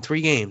fucking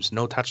 3 games,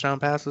 no touchdown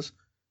passes.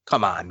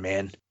 Come on,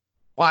 man.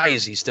 Why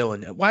is he still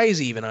in? Why is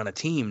he even on a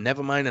team?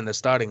 Never mind in the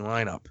starting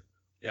lineup.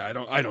 Yeah,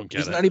 I don't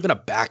get it. He's not even a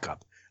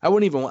backup. I'd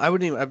be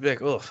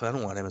like, oh, I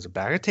don't want him as a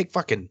backup. I'd take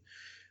fucking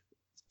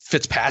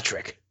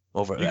Fitzpatrick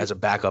as a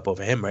backup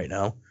over him right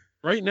now.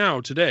 Right now,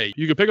 today,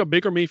 you could pick up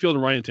Baker Mayfield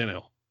and Ryan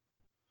Tannehill,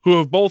 who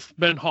have both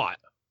been hot.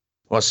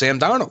 Well, Sam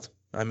Darnold.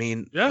 I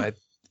mean,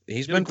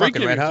 he's been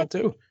fucking red hot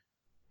too.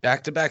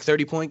 Back-to-back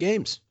 30-point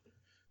games.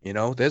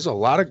 There's a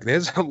lot of good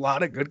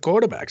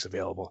quarterbacks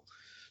available.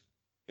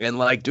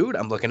 And dude,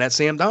 I'm looking at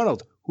Sam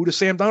Darnold. Who does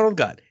Sam Darnold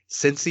got?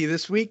 Cincy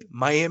this week,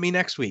 Miami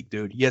next week,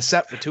 dude. You're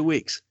set for 2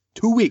 weeks.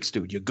 2 weeks,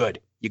 dude. You're good.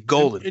 You're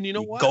golden. And you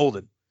know what?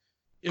 Golden.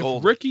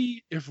 Gold.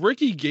 If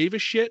Ricky gave a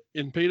shit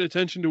and paid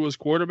attention to his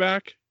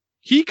quarterback,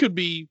 he could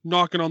be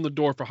knocking on the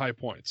door for high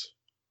points.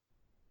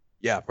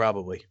 Yeah,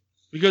 probably.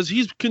 Because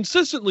he's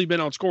consistently been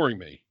outscoring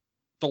me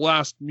the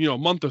last,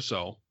 month or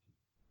so.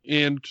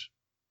 And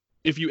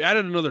if you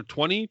added another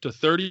 20 to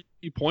 30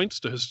 points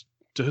to his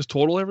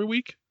total every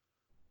week,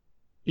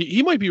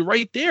 he might be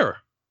right there,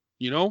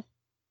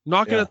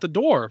 knocking at the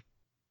door.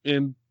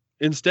 And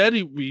instead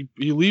he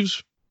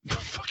leaves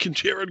fucking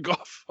Jared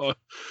Goff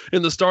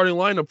in the starting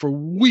lineup for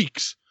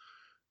weeks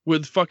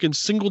with fucking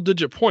single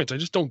digit points. I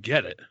just don't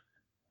get it.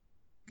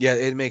 Yeah,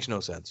 it makes no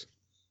sense.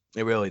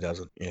 It really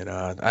doesn't.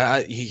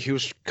 He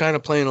was kind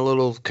of playing a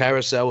little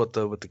carousel with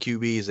the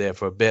QBs there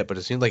for a bit, but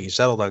it seemed like he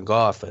settled on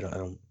Goff. I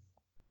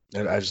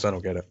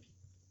don't get it.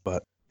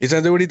 But he's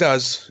gonna do what he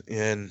does,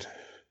 and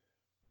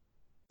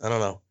I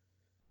don't know.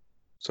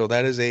 So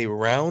that is a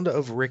round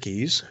of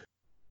Rickies,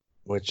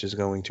 which is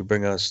going to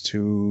bring us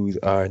to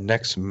our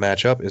next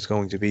matchup. It's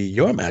going to be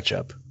your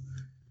matchup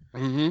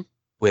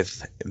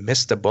with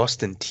Mr.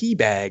 Boston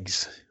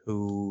Teabags,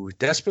 who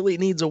desperately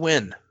needs a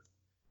win.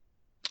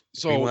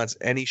 So he wants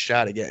any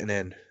shot at getting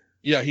in.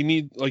 Yeah,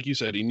 like you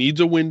said, he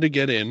needs a win to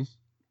get in.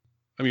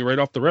 I mean, right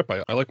off the rip,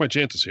 I like my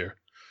chances here.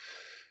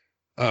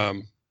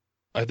 I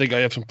think I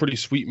have some pretty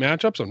sweet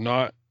matchups. I'm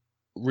not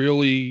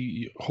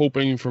really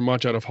hoping for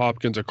much out of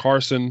Hopkins or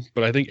Carson,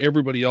 but I think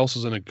everybody else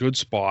is in a good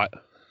spot.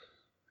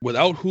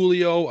 Without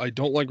Julio, I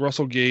don't like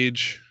Russell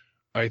Gage.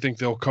 I think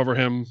they'll cover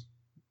him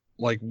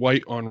like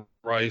white on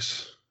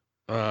rice.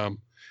 I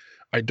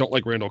don't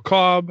like Randall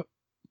Cobb.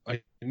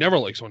 I never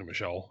like Sony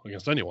Michel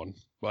against anyone,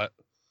 but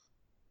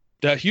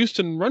that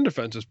Houston run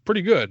defense is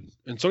pretty good,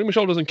 and Sony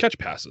Michel doesn't catch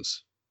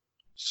passes.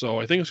 So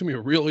I think it's going to be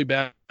a really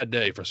bad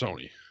day for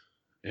Sony.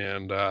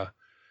 And,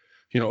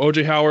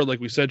 O.J. Howard, like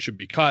we said, should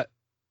be cut.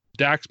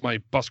 Dak's my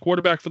bust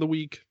quarterback for the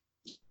week.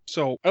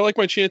 So I like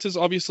my chances.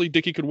 Obviously,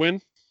 Dickey could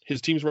win.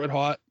 His team's red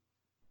hot.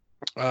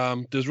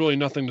 There's really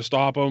nothing to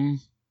stop him.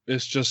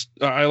 It's just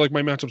I like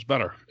my matchups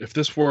better. If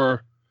this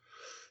were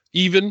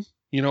even,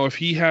 if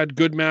he had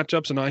good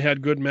matchups and I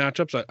had good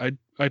matchups,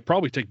 I'd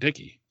probably take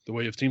Dickey the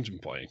way his team's been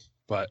playing.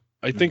 But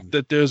I think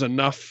that there's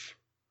enough.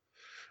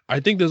 I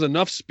think there's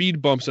enough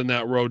speed bumps in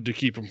that road to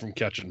keep him from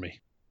catching me.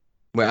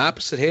 We're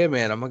opposite here,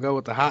 man. I'm going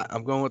with the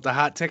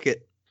hot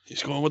ticket.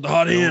 He's going with the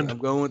hot hand. I'm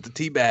going with the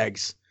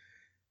Teabags.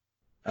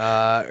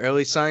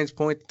 Early signs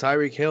point that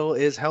Tyreek Hill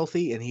is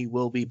healthy and he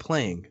will be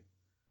playing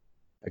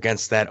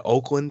against that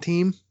Oakland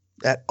team,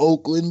 that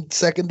Oakland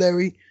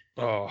secondary.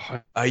 Oh,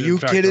 are you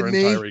kidding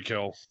me? Tyreek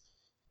Hill.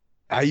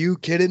 Are you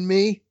kidding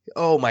me?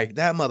 Oh my,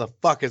 that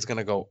motherfucker's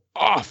gonna go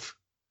off.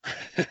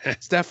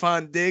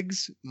 Stephon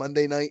Diggs,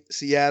 Monday night,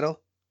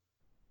 Seattle.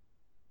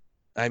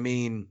 I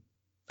mean,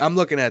 I'm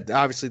looking at,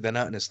 obviously they're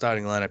not in his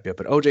starting lineup yet,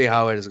 but O.J.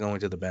 Howard is going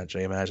to the bench,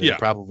 I imagine. Yeah.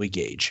 Probably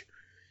Gage.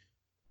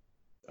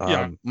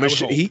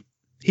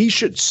 He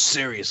should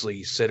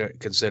seriously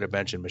consider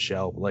benching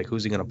Michelle. Like,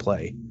 who's he going to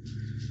play?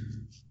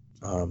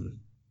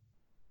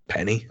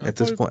 Penny at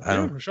this point? I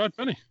don't know. Rashad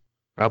Penny.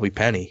 Probably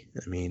Penny.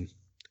 I mean,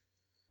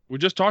 we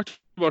just talked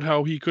about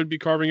how he could be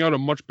carving out a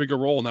much bigger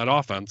role in that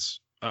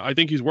offense. I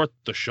think he's worth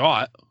the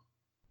shot.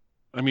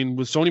 I mean,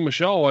 with Sony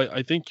Michel,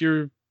 I think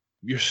you're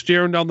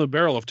staring down the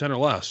barrel of 10 or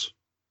less.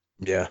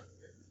 Yeah.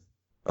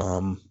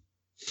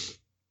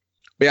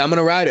 Yeah, I'm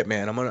gonna ride it,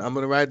 man. I'm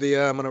gonna ride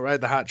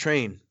the hot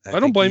train. I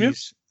don't blame you.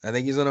 I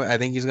think he's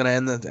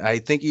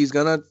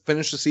gonna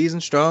finish the season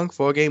strong,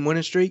 4-game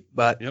winning streak.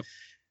 But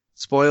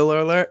spoiler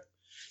alert,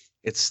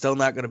 it's still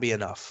not gonna be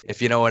enough.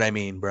 If you know what I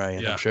mean,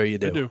 Brian. Yeah, I'm sure you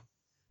do. I do.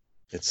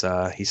 It's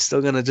he's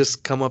still gonna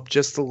just come up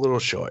just a little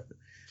short.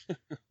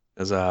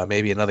 Because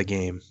maybe another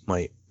game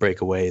might break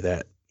away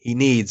that he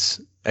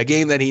needs. A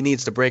game that he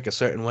needs to break a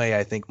certain way,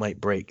 I think,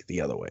 might break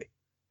the other way,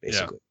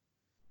 basically.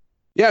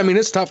 Yeah, I mean,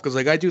 it's tough because,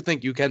 I do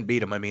think you can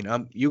beat him. I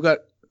mean, you got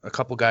a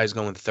couple guys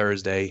going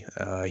Thursday.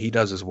 He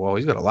does as well.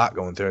 He's got a lot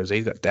going Thursday.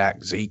 He's got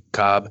Dak, Zeke,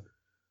 Cobb,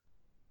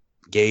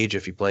 Gage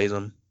if he plays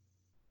them.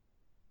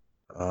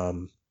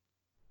 You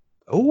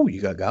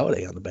got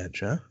Galladay on the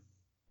bench, huh?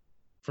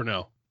 For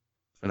now.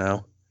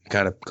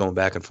 Kind of going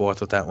back and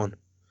forth with that one.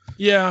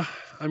 Yeah,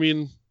 I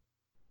mean,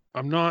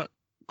 I'm not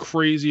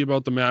crazy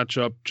about the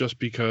matchup just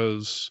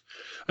because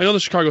I know the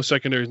Chicago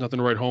secondary is nothing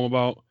to write home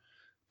about,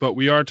 but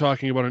we are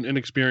talking about an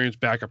inexperienced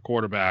backup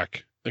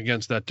quarterback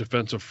against that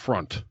defensive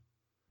front,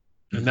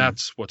 and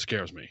that's what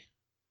scares me.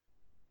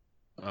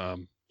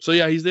 So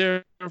yeah, he's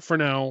there for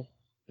now,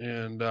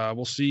 and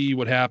we'll see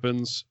what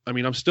happens. I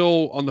mean, I'm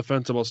still on the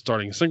fence about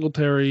starting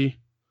Singletary.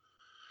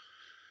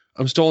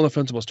 I'm still on the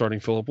fence about starting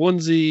Phillip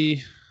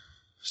Lindsay,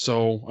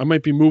 so I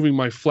might be moving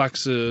my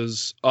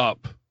flexes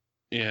up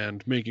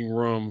and making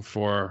room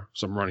for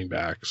some running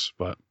backs,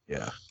 but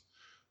yeah,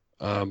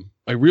 I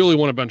really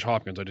want to bench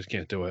Hopkins. I just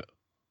can't do it.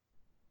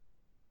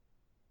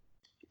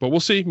 But we'll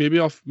see. Maybe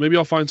I'll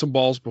find some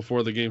balls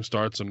before the game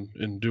starts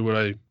and do what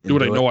I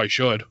know I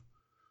should.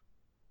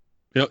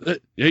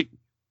 Hey,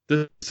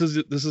 this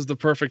is the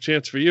perfect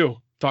chance for you.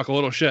 Talk a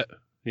little shit.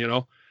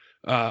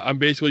 I'm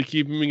basically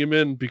keeping him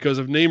in because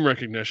of name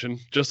recognition,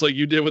 just like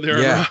you did with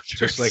Aaron Yeah, Rodgers.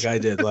 just like I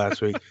did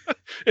last week.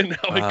 And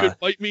now it could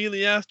bite me in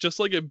the ass, just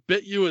like it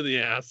bit you in the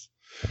ass.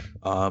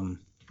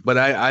 But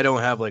I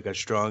don't have like a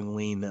strong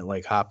lean that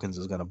like Hopkins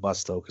is gonna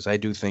bust though, because I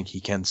do think he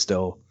can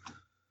still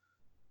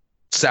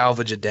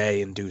salvage a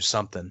day and do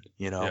something,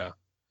 Yeah.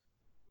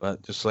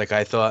 But just like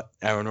I thought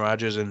Aaron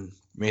Rodgers and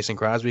Mason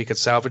Crosby could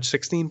salvage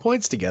 16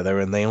 points together,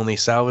 and they only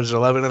salvaged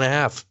 11 and a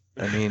half.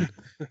 I mean,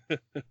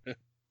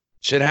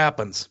 shit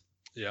happens.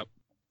 Yep.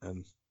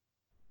 And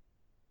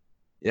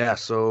yeah,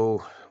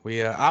 so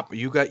we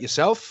you got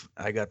yourself.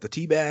 I got the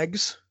tea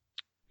bags.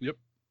 Yep.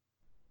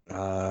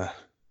 Uh,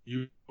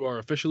 You are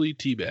officially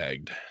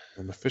teabagged.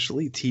 I'm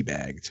officially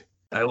teabagged.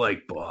 I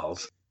like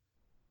balls.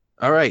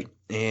 All right,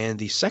 and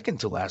the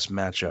second to last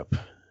matchup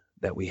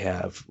that we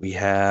have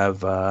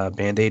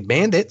Band-Aid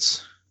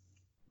Bandits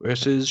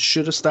versus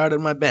should have started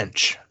my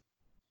bench.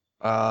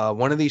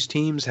 One of these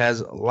teams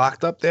has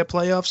locked up their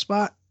playoff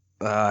spot.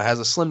 Has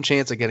a slim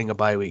chance of getting a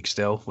bye week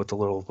still with a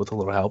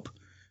little help,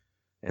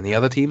 and the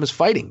other team is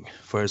fighting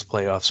for his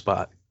playoff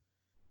spot.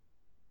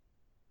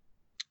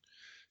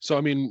 So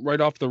I mean,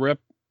 right off the rip,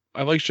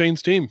 I like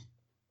Shane's team.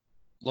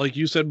 Like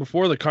you said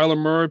before, the Kyler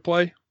Murray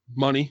play,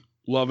 money,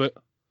 love it.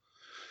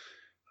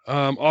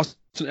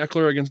 Austin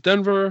Eckler against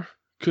Denver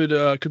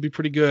could be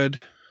pretty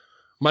good.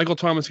 Michael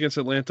Thomas against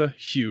Atlanta,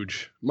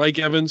 huge. Mike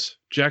Evans,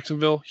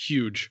 Jacksonville,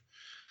 huge.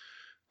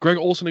 Greg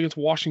Olsen against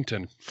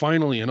Washington,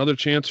 finally another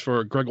chance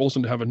for Greg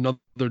Olsen to have another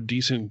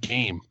decent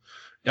game.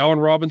 Allen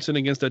Robinson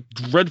against that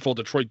dreadful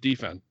Detroit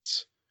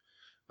defense.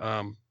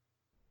 The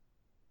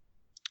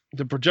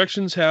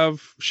projections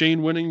have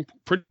Shane winning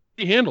pretty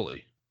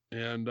handily.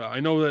 And I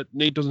know that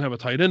Nate doesn't have a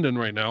tight end in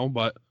right now,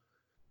 but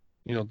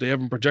they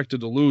haven't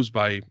projected to lose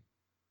by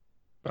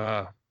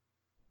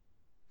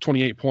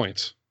 28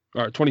 points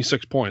or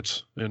 26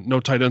 points, and no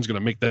tight end's going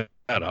to make that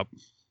up.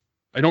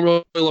 I don't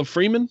really love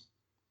Freeman,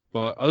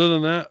 but other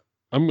than that,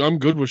 I'm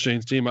good with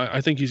Shane's team.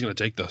 I think he's going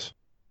to take this.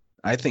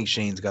 I think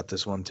Shane's got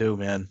this one too,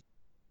 man.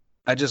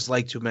 I just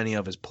like too many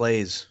of his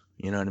plays.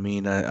 You know what I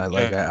mean?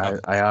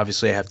 I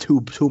obviously have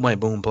two of my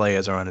boom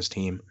players are on his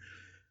team.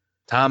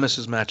 Thomas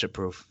is matchup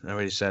proof. I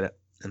already said it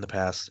in the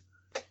past.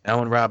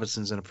 Allen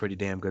Robinson's in a pretty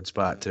damn good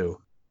spot too.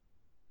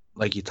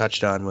 Like you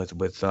touched on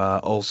with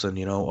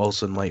Olsen,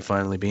 Olsen might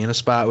finally be in a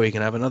spot where he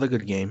can have another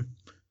good game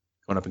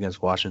going up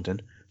against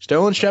Washington.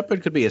 Sterling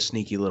Shepard could be a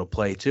sneaky little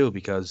play too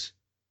because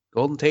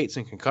Golden Tate's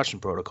in concussion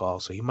protocol,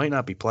 so he might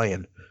not be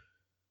playing.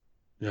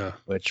 Yeah,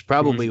 which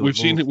probably we've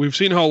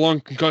seen how long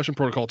concussion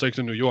protocol takes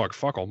in New York.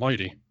 Fuck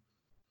almighty.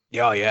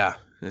 Yeah.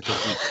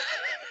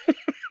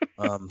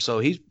 So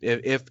he's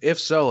if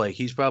so, like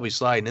he's probably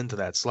sliding into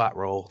that slot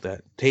role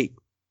that Tate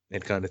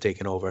had kind of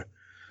taken over.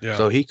 Yeah.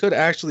 So he could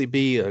actually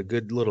be a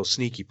good little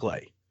sneaky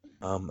play.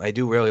 I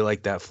do really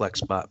like that flex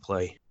spot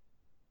play.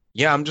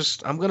 Yeah,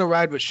 I'm gonna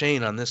ride with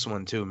Shane on this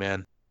one too,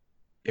 man.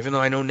 Even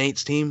though I know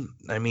Nate's team,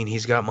 I mean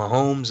he's got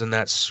Mahomes in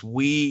that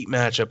sweet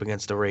matchup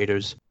against the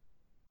Raiders.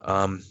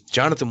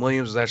 Jonathan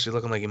Williams is actually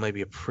looking like he might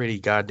be a pretty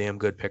goddamn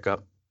good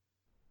pickup.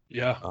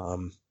 Yeah.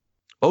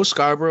 Bo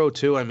Scarborough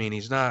too. I mean,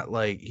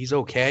 he's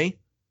okay.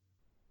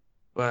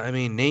 But, I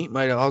mean, Nate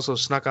might have also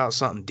snuck out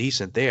something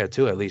decent there,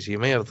 too, at least. He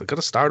may have got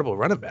a startable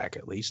running back,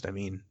 at least. I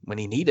mean, when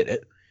he needed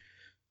it.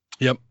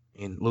 Yep.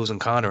 And losing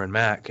Connor and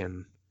Mack,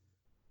 and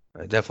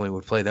I definitely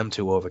would play them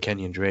two over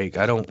Kenyon Drake.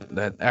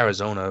 That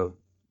Arizona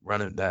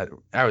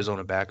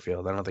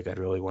backfield, I don't think I'd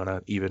really want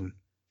to even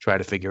try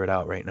to figure it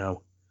out right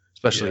now,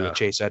 especially with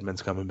Chase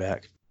Edmonds coming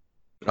back.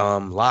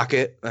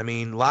 Lockett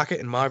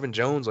and Marvin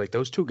Jones, like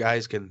those two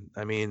guys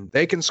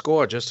they can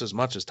score just as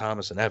much as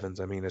Thomas and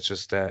Evans. I mean, it's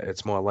just that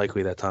it's more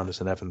likely that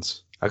Thomas and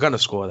Evans are going to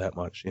score that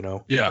much,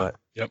 Yeah. But,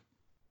 yep.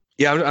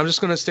 Yeah, I'm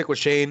just going to stick with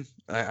Shane.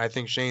 I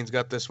think Shane's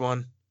got this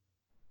one.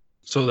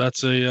 So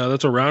that's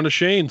a round of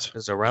Shane's.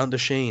 It's a round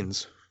of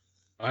Shane's.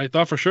 I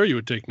thought for sure you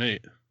would take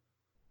Nate.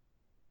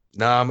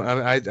 No,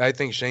 I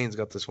think Shane's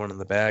got this one in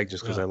the bag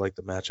just because I like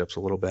the matchups a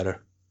little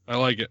better. I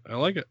like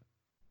it.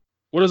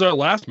 What is our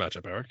last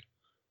matchup, Eric?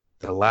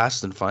 The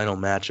last and final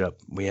matchup,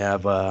 we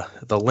have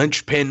the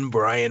linchpin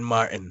Brian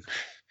Martin.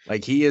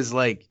 Like he is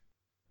like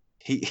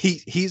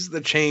he's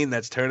the chain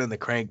that's turning the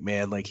crank,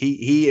 man. Like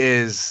he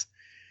is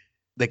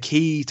the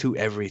key to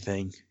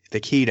everything, the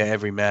key to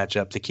every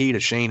matchup, the key to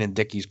Shane and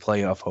Dickie's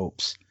playoff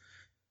hopes.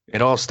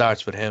 It all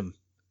starts with him.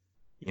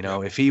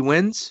 If he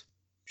wins,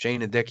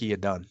 Shane and Dickie are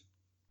done.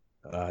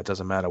 It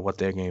doesn't matter what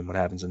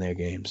happens in their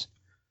games.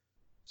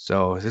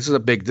 So this is a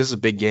big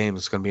game.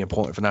 It's going to be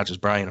important for not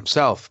just Brian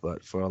himself,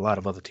 but for a lot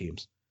of other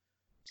teams.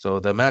 So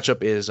the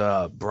matchup is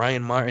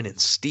Brian Martin and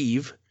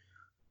Steve.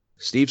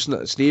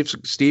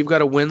 Steve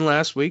got a win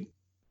last week.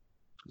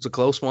 It was a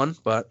close one,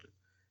 but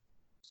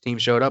his team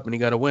showed up and he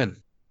got a win.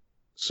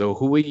 So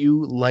who are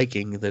you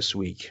liking this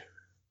week?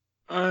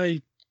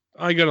 I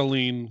got to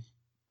lean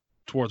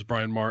towards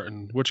Brian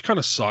Martin, which kind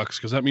of sucks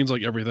because that means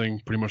like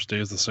everything pretty much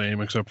stays the same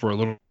except for a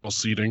little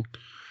seating.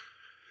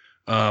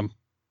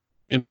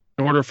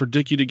 In order for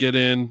Dickie to get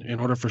in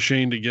order for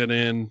Shane to get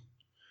in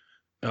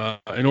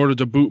order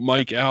to boot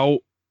Mike out,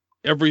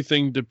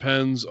 everything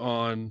depends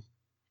on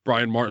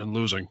Brian Martin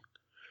losing.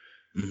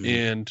 Mhm.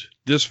 And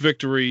this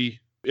victory,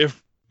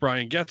 if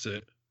Brian gets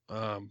it,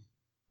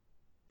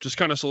 just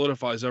kind of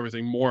solidifies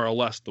everything more or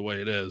less the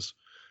way it is.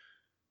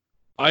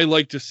 I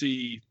like to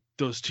see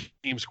those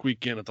teams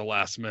squeak in at the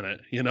last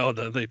minute. You know,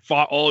 they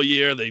fought all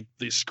year, they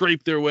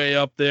scrape their way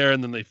up there,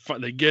 and then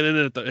they get in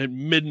at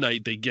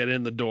midnight. They get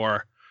in the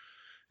door,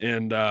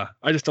 and I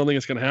just don't think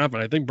it's going to happen.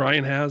 I think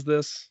Brian has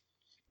this.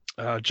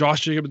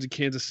 Josh Jacobs in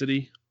Kansas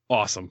City,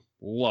 awesome,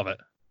 love it.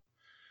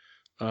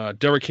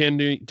 Derrick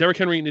Henry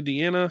in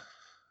Indiana,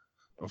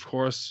 of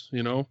course,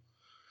 you know.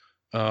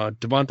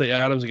 Devontae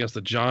Adams against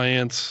the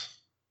Giants.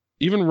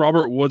 Even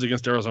Robert Woods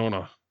against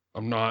Arizona.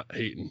 I'm not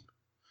hating.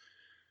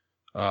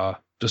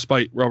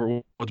 Despite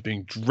Robert Woods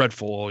being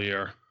dreadful all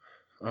year.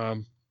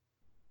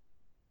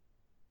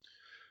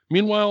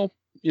 Meanwhile,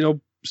 you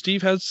know,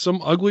 Steve has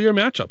some uglier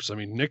matchups. I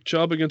mean, Nick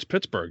Chubb against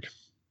Pittsburgh.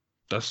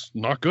 That's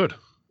not good.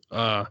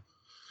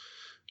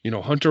 You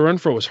know, Hunter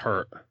Renfrow is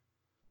hurt.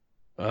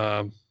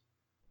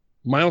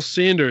 Miles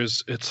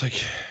Sanders, it's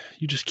like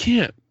you just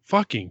can't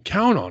fucking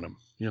count on him,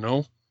 you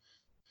know?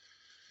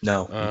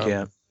 No, you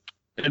can't.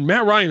 And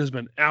Matt Ryan has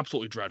been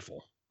absolutely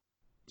dreadful.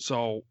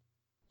 So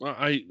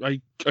I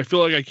feel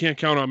like I can't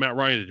count on Matt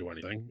Ryan to do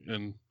anything.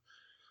 And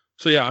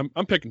so yeah,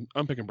 I'm picking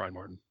Brian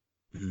Martin.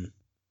 Mm-hmm.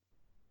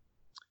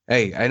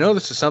 Hey, I know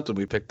this is something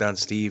we picked on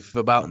Steve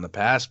about in the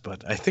past,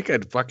 but I think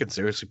I'd fucking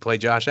seriously play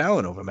Josh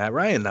Allen over Matt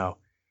Ryan now.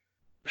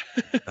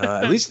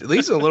 At least a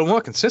little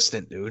more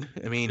consistent, dude.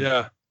 I mean,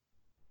 yeah.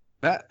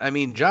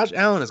 Josh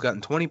Allen has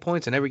gotten 20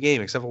 points in every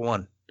game except for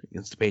one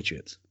against the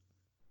Patriots.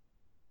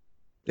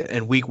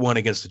 And week 1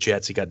 against the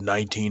Jets, he got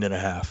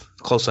 19.5.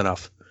 Close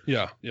enough.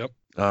 Yeah. Yep.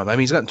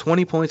 He's gotten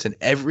 20 points in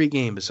every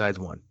game besides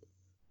one.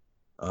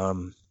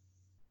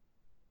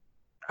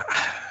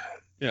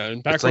 Yeah,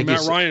 and back when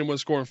Matt Ryan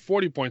was scoring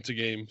 40 points a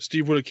game,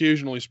 Steve would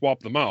occasionally swap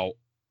them out.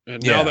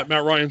 And now that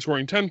Matt Ryan's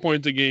scoring 10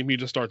 points a game, he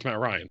just starts Matt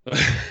Ryan.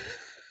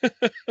 I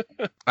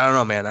don't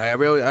know, man. I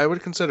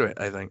would consider it,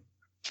 I think.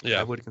 Yeah.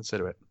 I would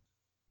consider it.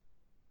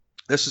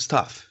 This is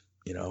tough,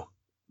 you know.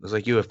 It's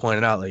like you have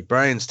pointed out, like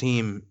Brian's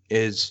team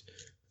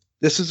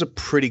this is a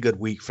pretty good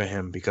week for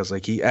him because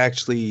like he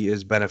actually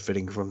is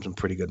benefiting from some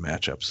pretty good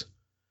matchups.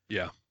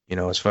 Yeah. You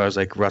know, as far as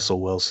like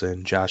Russell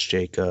Wilson, Josh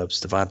Jacobs,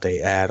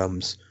 Devontae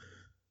Adams,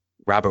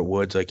 Robert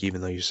Woods, like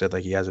even though you said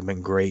like he hasn't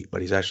been great,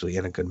 but he's actually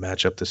in a good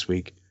matchup this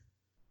week.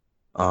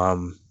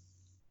 I'm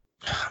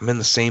in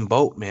the same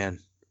boat, man.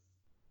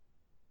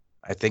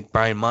 I think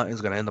Brian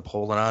Martin's going to end up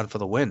holding on for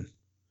the win.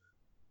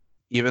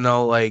 Even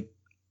though, like,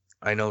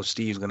 I know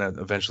Steve's going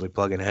to eventually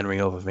plug in Henry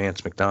over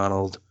Vance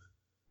McDonald.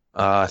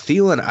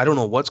 Thielen, I don't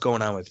know what's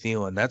going on with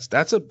Thielen.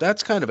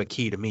 That's kind of a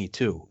key to me,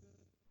 too.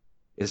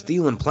 Is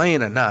Thielen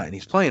playing or not? And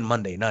he's playing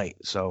Monday night,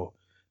 so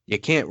you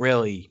can't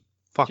really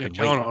fucking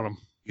count on him.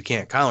 You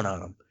can't count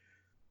on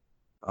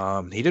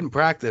him. He didn't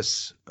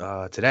practice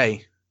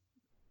today.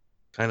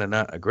 Kind of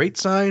not a great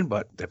sign,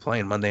 but they're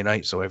playing Monday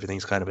night, so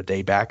everything's kind of a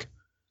day back.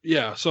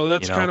 Yeah, so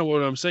that's kind of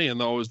what I'm saying,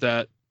 though, is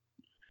that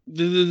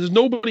there's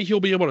nobody he'll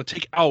be able to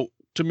take out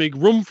to make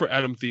room for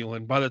Adam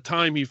Thielen by the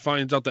time he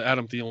finds out that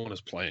Adam Thielen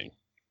is playing.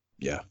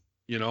 Yeah.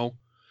 You know?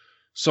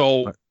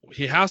 So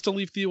he has to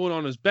leave Thielen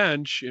on his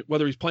bench,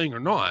 whether he's playing or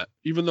not,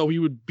 even though he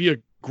would be a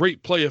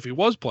great play if he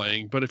was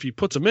playing. But if he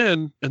puts him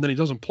in and then he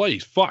doesn't play,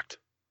 he's fucked.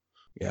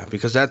 Yeah,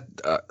 because that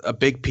a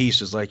big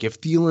piece is like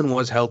if Thielen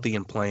was healthy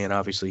and playing,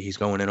 obviously he's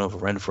going in over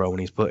Renfrow and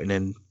he's putting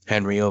in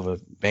Henry over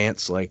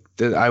Vance. Like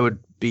this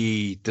would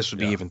be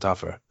even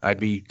tougher. I'd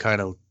be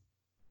kind of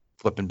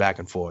flipping back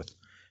and forth.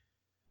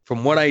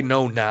 From what I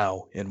know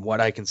now and what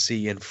I can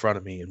see in front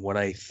of me and what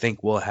I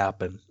think will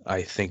happen,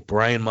 I think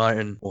Brian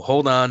Martin will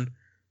hold on,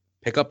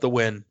 pick up the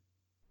win,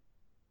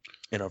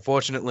 and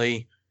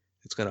unfortunately,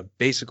 it's going to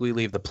basically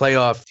leave the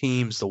playoff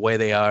teams the way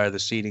they are. The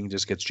seeding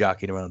just gets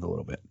jockeyed around a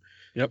little bit.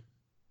 Yep.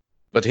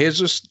 But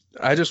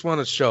I just want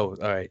to show.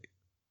 All right.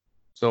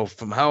 So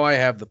from how I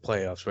have the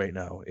playoffs right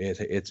now,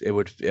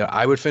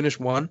 I would finish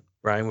 1.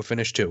 Brian would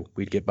finish 2.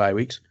 We'd get bye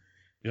weeks.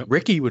 Yep.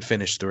 Ricky would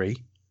finish 3.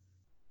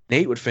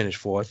 Nate would finish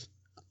 4th.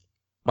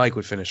 Mike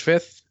would finish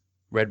 5th.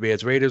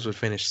 Redbeard's Raiders would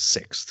finish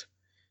 6th.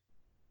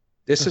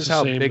 This is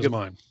how big of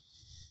mine.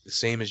 The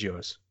same as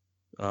yours.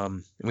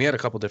 And we had a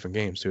couple different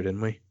games too, didn't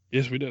we?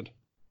 Yes, we did.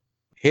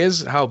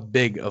 Here's how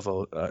big of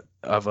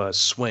a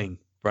swing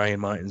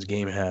Brian Martin's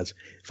game has.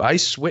 If I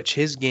switch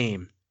his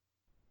game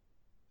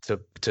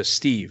to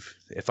Steve,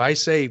 if I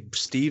say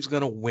Steve's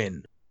gonna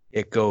win,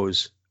 it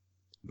goes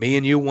me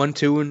and you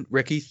 1-2 and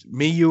Ricky,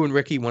 me, you and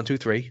Ricky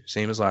 1-2-3,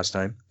 same as last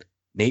time.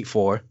 Nate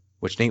 4,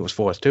 which Nate was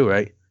 4th too,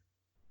 right?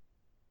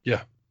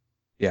 Yeah.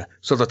 Yeah.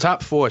 So the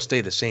top 4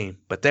 stay the same,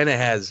 but then it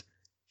has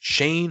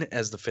Shane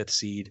as the 5th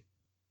seed,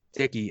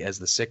 Dickey as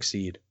the 6th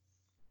seed,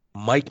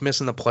 Mike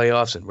missing the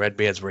playoffs, and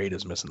Redbeard's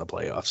Raiders missing the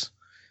playoffs.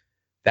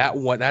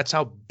 That's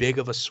how big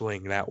of a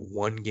swing that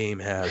one game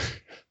has.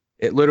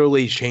 It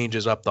literally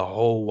changes up the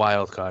whole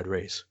wild card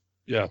race.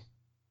 Yeah.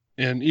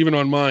 And even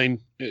on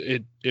mine,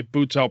 it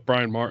boots out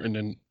Brian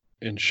Martin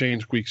and Shane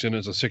squeaks in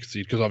as a 6th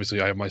seed because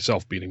obviously I have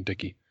myself beating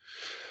Dickey.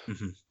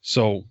 Mhm.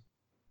 So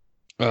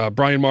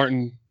Brian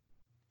Martin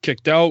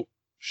kicked out.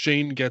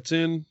 Shane gets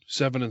in,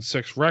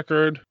 7-6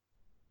 record.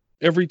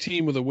 Every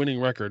team with a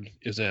winning record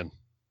is in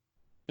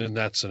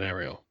that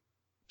scenario.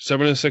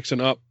 7-6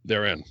 and up,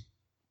 they're in.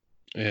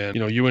 And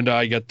you and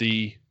I get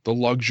the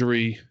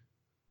luxury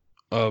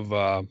of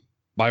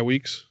bye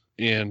weeks,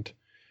 and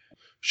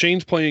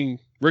Shane's playing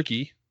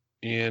Ricky,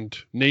 and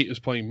Nate is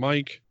playing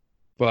Mike.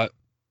 But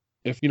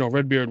if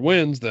Redbeard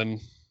wins, then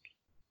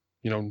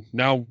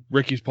now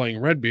Ricky's playing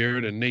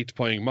Redbeard and Nate's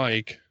playing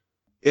Mike.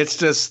 It's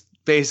just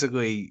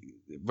basically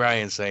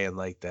Brian saying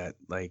like that,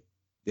 like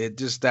it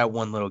just that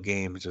one little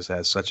game just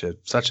has such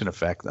an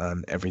effect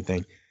on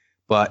everything.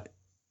 But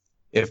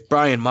if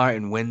Brian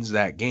Martin wins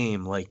that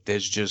game, like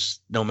there's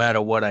just no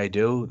matter what I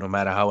do, no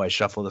matter how I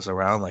shuffle this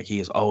around, like he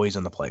is always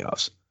in the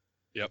playoffs.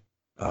 Yep.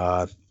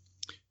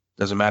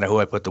 Doesn't matter who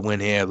I put the win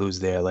here, lose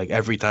there. Like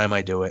every time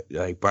I do it,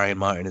 like Brian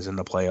Martin is in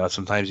the playoffs.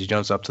 Sometimes he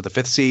jumps up to the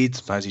 5th seed,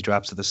 sometimes he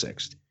drops to the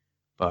 6th.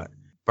 But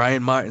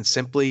Brian Martin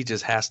simply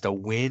just has to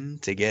win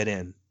to get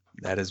in.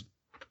 That is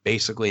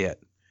basically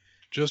it.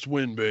 Just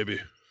win, baby.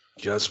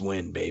 Just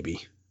win,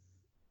 baby.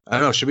 I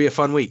don't know. Should be a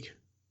fun week.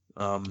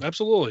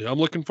 Absolutely. I'm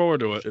looking forward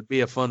to it. Should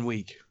be a fun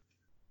week.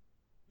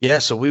 Yeah,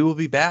 so we will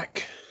be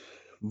back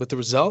with the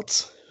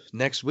results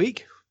next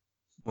week.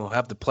 We'll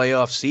have the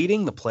playoff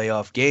seeding, the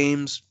playoff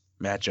games,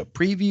 matchup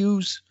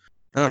previews.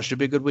 Oh, it should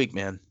be a good week,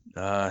 man.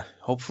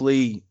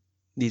 Hopefully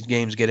these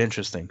games get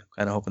interesting.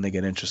 Kind of hoping they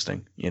get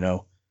interesting, Yeah.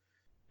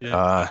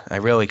 I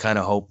really kind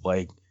of hope,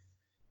 like,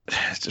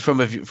 from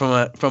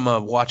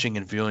a watching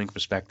and viewing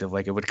perspective,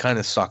 like it would kind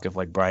of suck if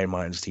like Brian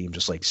Martin's team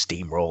just like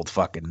steamrolled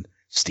fucking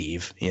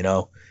Steve,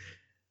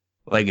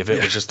 like if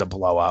it was just a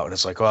blowout and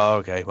it's like, oh,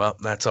 okay, well,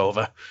 that's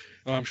over.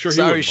 I'm sure.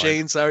 Sorry,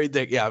 Shane. Sorry,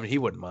 Dick. Yeah, I mean, he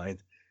wouldn't mind.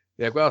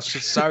 Yeah, well,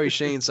 sorry,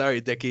 Shane.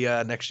 Sorry, Dickie.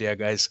 Next year,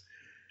 guys.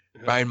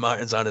 Yeah. Brian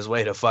Martin's on his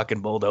way to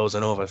fucking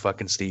bulldozing over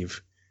fucking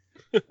Steve.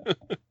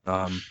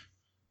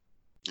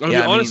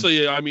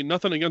 Honestly,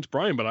 nothing against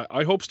Brian, but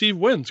I hope Steve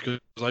wins because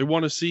I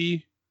want to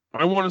see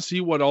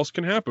what else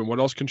can happen, what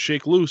else can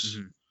shake loose.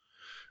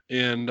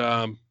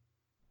 Mm-hmm.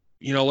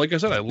 And like I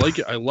said, I like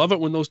it. I love it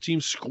when those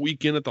teams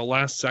squeak in at the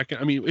last second.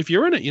 I mean, if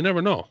you're in it, you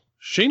never know.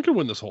 Shane could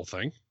win this whole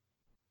thing.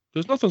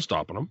 There's nothing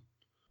stopping him.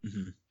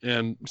 Mm-hmm.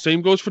 And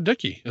same goes for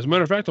Dickie. As a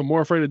matter of fact, I'm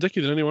more afraid of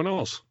Dickie than anyone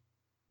else.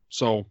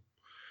 So,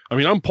 I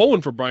mean, I'm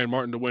pulling for Brian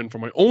Martin to win for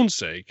my own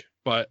sake,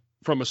 but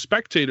from a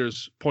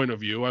spectator's point of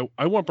view,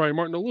 I want Brian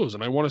Martin to lose,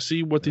 and I want to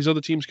see what these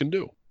other teams can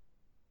do.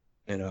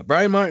 And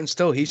Brian Martin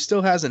still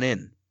has an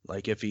in,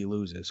 like if he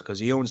loses, because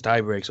he owns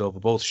tie breaks over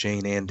both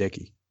Shane and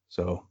Dickie.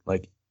 So,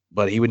 like,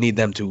 but he would need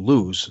them to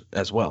lose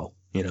as well,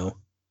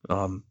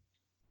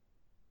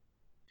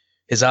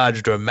 His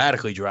odds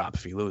dramatically drop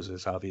if he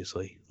loses,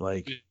 obviously.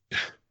 Like,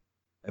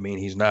 I mean,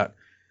 he's not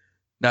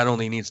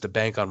only needs to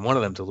bank on one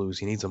of them to lose,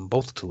 he needs them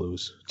both to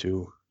lose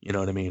to, you know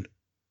what I mean,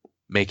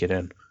 make it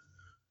in.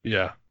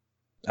 Yeah.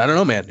 I don't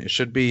know, man. It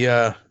should be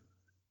a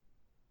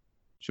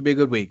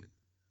good week.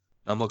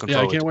 I'm looking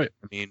forward. Yeah, I can't wait.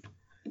 I mean,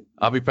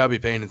 I'll be probably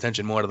paying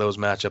attention more to those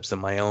matchups than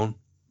my own.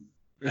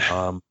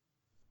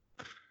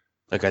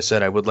 Like I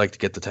said, I would like to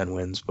get the 10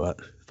 wins, but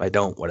if I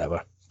don't,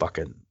 whatever.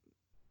 Fucking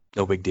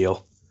no big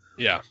deal.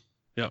 Yeah.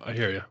 Yeah, I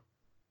hear you.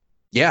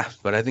 Yeah,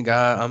 but I think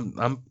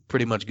I'm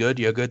pretty much good.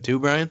 You're good too,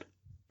 Brian?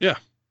 Yeah.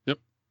 Yep.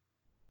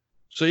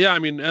 So yeah, I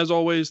mean, as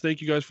always,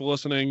 thank you guys for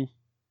listening.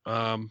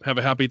 Have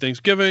a happy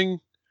Thanksgiving.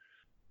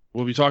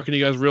 We'll be talking to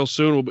you guys real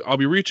soon. I'll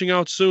be reaching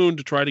out soon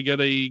to try to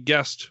get a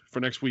guest for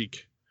next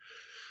week.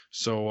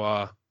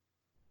 So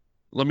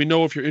let me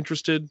know if you're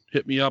interested.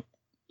 Hit me up,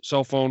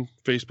 cell phone,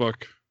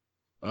 Facebook,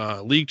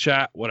 league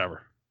chat,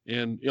 whatever.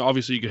 And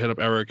obviously you can hit up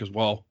Eric as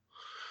well.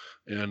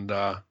 And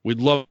we'd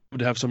love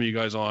to have some of you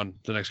guys on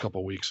the next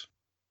couple of weeks.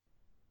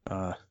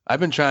 I've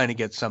been trying to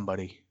get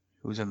somebody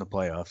who's in the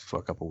playoffs for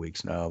a couple of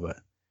weeks now, but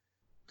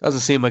it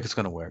doesn't seem like it's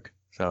going to work.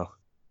 So.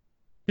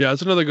 Yeah,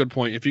 that's another good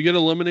point. If you get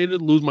eliminated,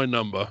 lose my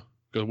number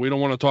because we don't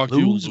want to talk to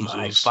you losers. Lose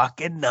my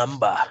fucking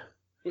number.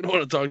 We don't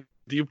want to talk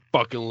to you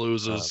fucking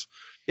losers.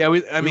 Yeah,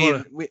 we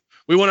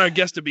want our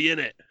guests to be in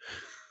it.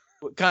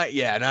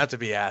 Yeah, not to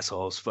be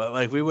assholes, but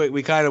like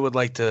we kind of would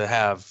like to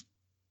have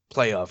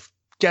playoff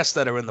guests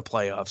that are in the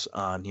playoffs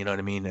on. You know what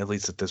I mean? At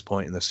least at this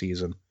point in the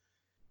season.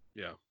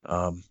 Yeah.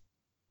 I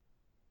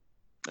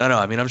don't know.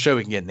 I mean, I'm sure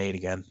we can get Nate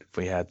again if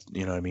we had.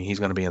 You know what I mean? He's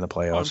going to be in the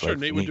playoffs. I'm sure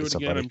Nate would do it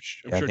again. I'm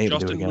sure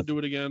Justin would do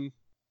it again.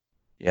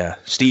 Yeah,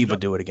 Steve would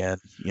do it again.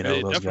 Those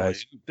definitely.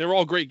 guys. They're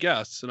all great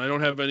guests, and I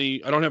don't have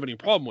any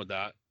problem with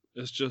that.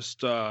 It's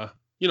just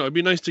it'd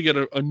be nice to get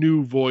a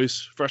new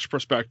voice, fresh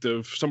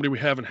perspective, somebody we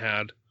haven't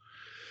had.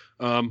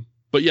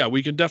 But yeah,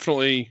 we can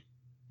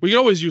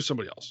always use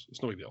somebody else.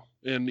 It's no big deal.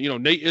 And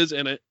Nate is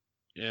in it,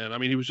 and I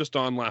mean he was just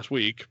on last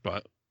week,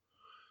 but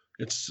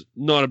it's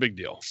not a big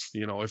deal.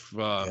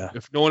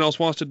 If no one else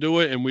wants to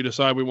do it, and we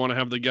decide we want to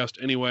have the guest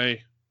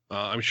anyway,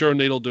 I'm sure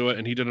Nate'll do it,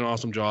 and he did an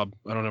awesome job.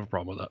 I don't have a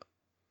problem with that.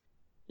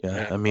 Yeah,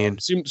 and, I mean,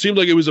 seemed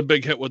like it was a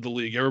big hit with the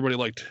league. Everybody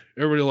liked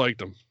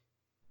him.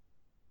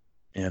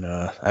 And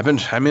I've been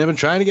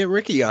trying to get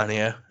Ricky on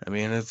here. I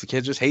mean, the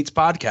kid just hates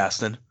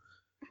podcasting.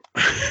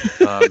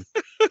 I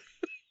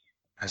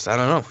don't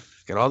know.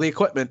 Get all the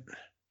equipment.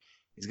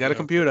 He's got a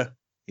computer.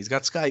 He's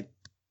got Skype.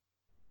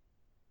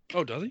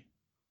 Oh, does he?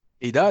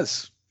 He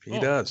does. He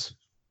does.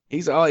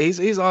 He's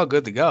all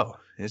good to go.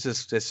 It's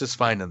just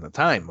finding the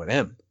time with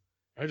him.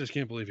 I just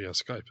can't believe he has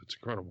Skype. It's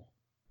incredible.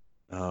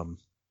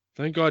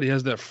 Thank God he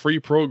has that free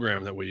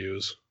program that we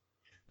use.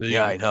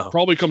 Yeah, I know.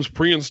 Probably comes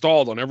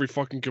pre-installed on every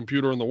fucking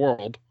computer in the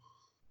world.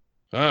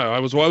 I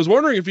was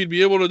wondering if he'd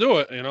be able to do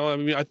it. You know, I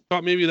mean, I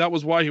thought maybe that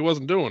was why he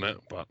wasn't doing it,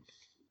 but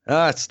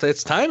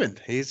it's timing.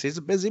 He's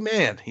a busy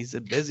man. He's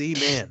a busy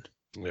man.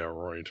 Yeah,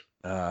 right.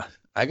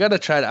 I gotta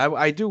try.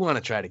 I do want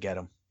to try to get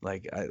him.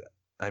 Like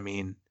I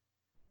mean,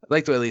 I'd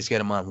like to at least get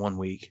him on 1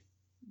 week.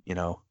 You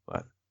know,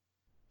 but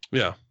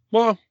yeah.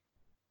 Well,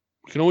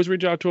 we can always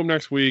reach out to him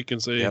next week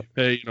and say, Yep.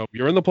 hey, you know,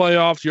 you're in the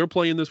playoffs. You're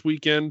playing this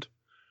weekend.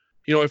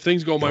 You know, if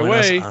things go my join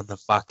way us on the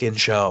fucking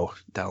show,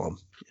 tell him.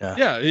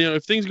 Yeah, you know,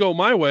 if things go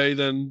my way,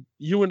 then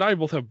you and I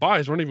both have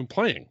buys. We're not even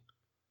playing.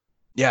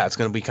 Yeah, it's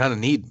gonna be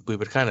we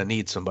would kind of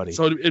need somebody.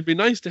 So it'd be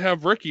nice to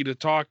have Ricky to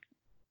talk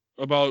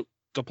about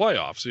the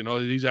playoffs. You know,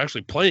 he's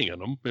actually playing in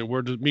them,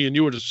 and me and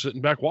you are just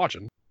sitting back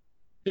watching.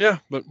 Yeah,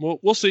 but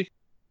we'll see.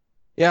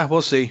 Yeah,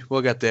 we'll see.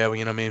 We'll get there.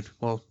 You know what I mean?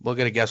 We'll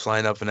get a guest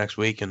lined up for next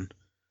week, and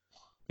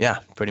yeah,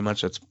 pretty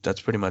much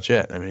that's pretty much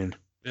it. I mean,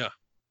 yeah,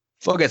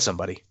 we'll get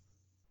somebody,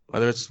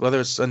 whether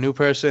it's a new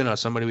person or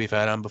somebody we've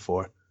had on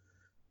before.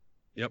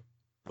 Yep.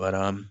 But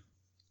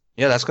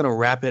yeah, that's gonna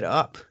wrap it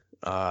up.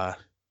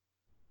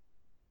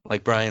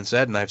 Like Brian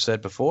said, and I've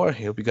said before, I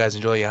hope you guys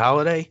enjoy your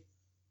holiday.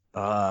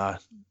 Enjoy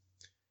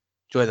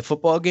the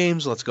football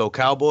games. Let's go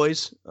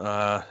Cowboys.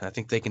 I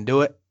think they can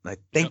do it. I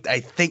think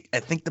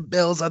the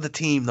Bills are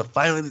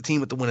finally the team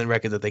with the winning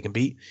record that they can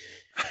beat.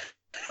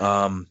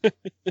 We're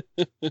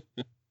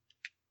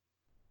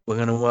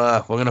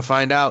gonna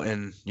find out,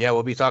 and yeah,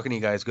 we'll be talking to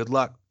you guys. Good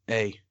luck.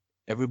 Hey,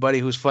 everybody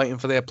who's fighting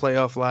for their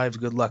playoff lives,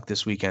 good luck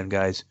this weekend,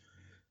 guys.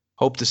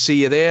 Hope to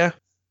see you there.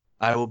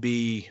 I will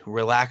be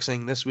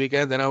relaxing this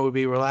weekend, and I will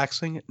be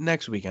relaxing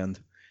next weekend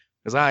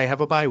because I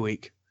have a bye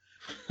week.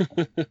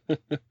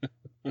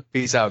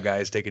 Peace out,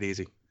 guys. Take it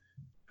easy.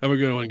 Have a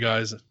good one,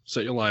 guys.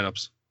 Set your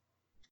lineups.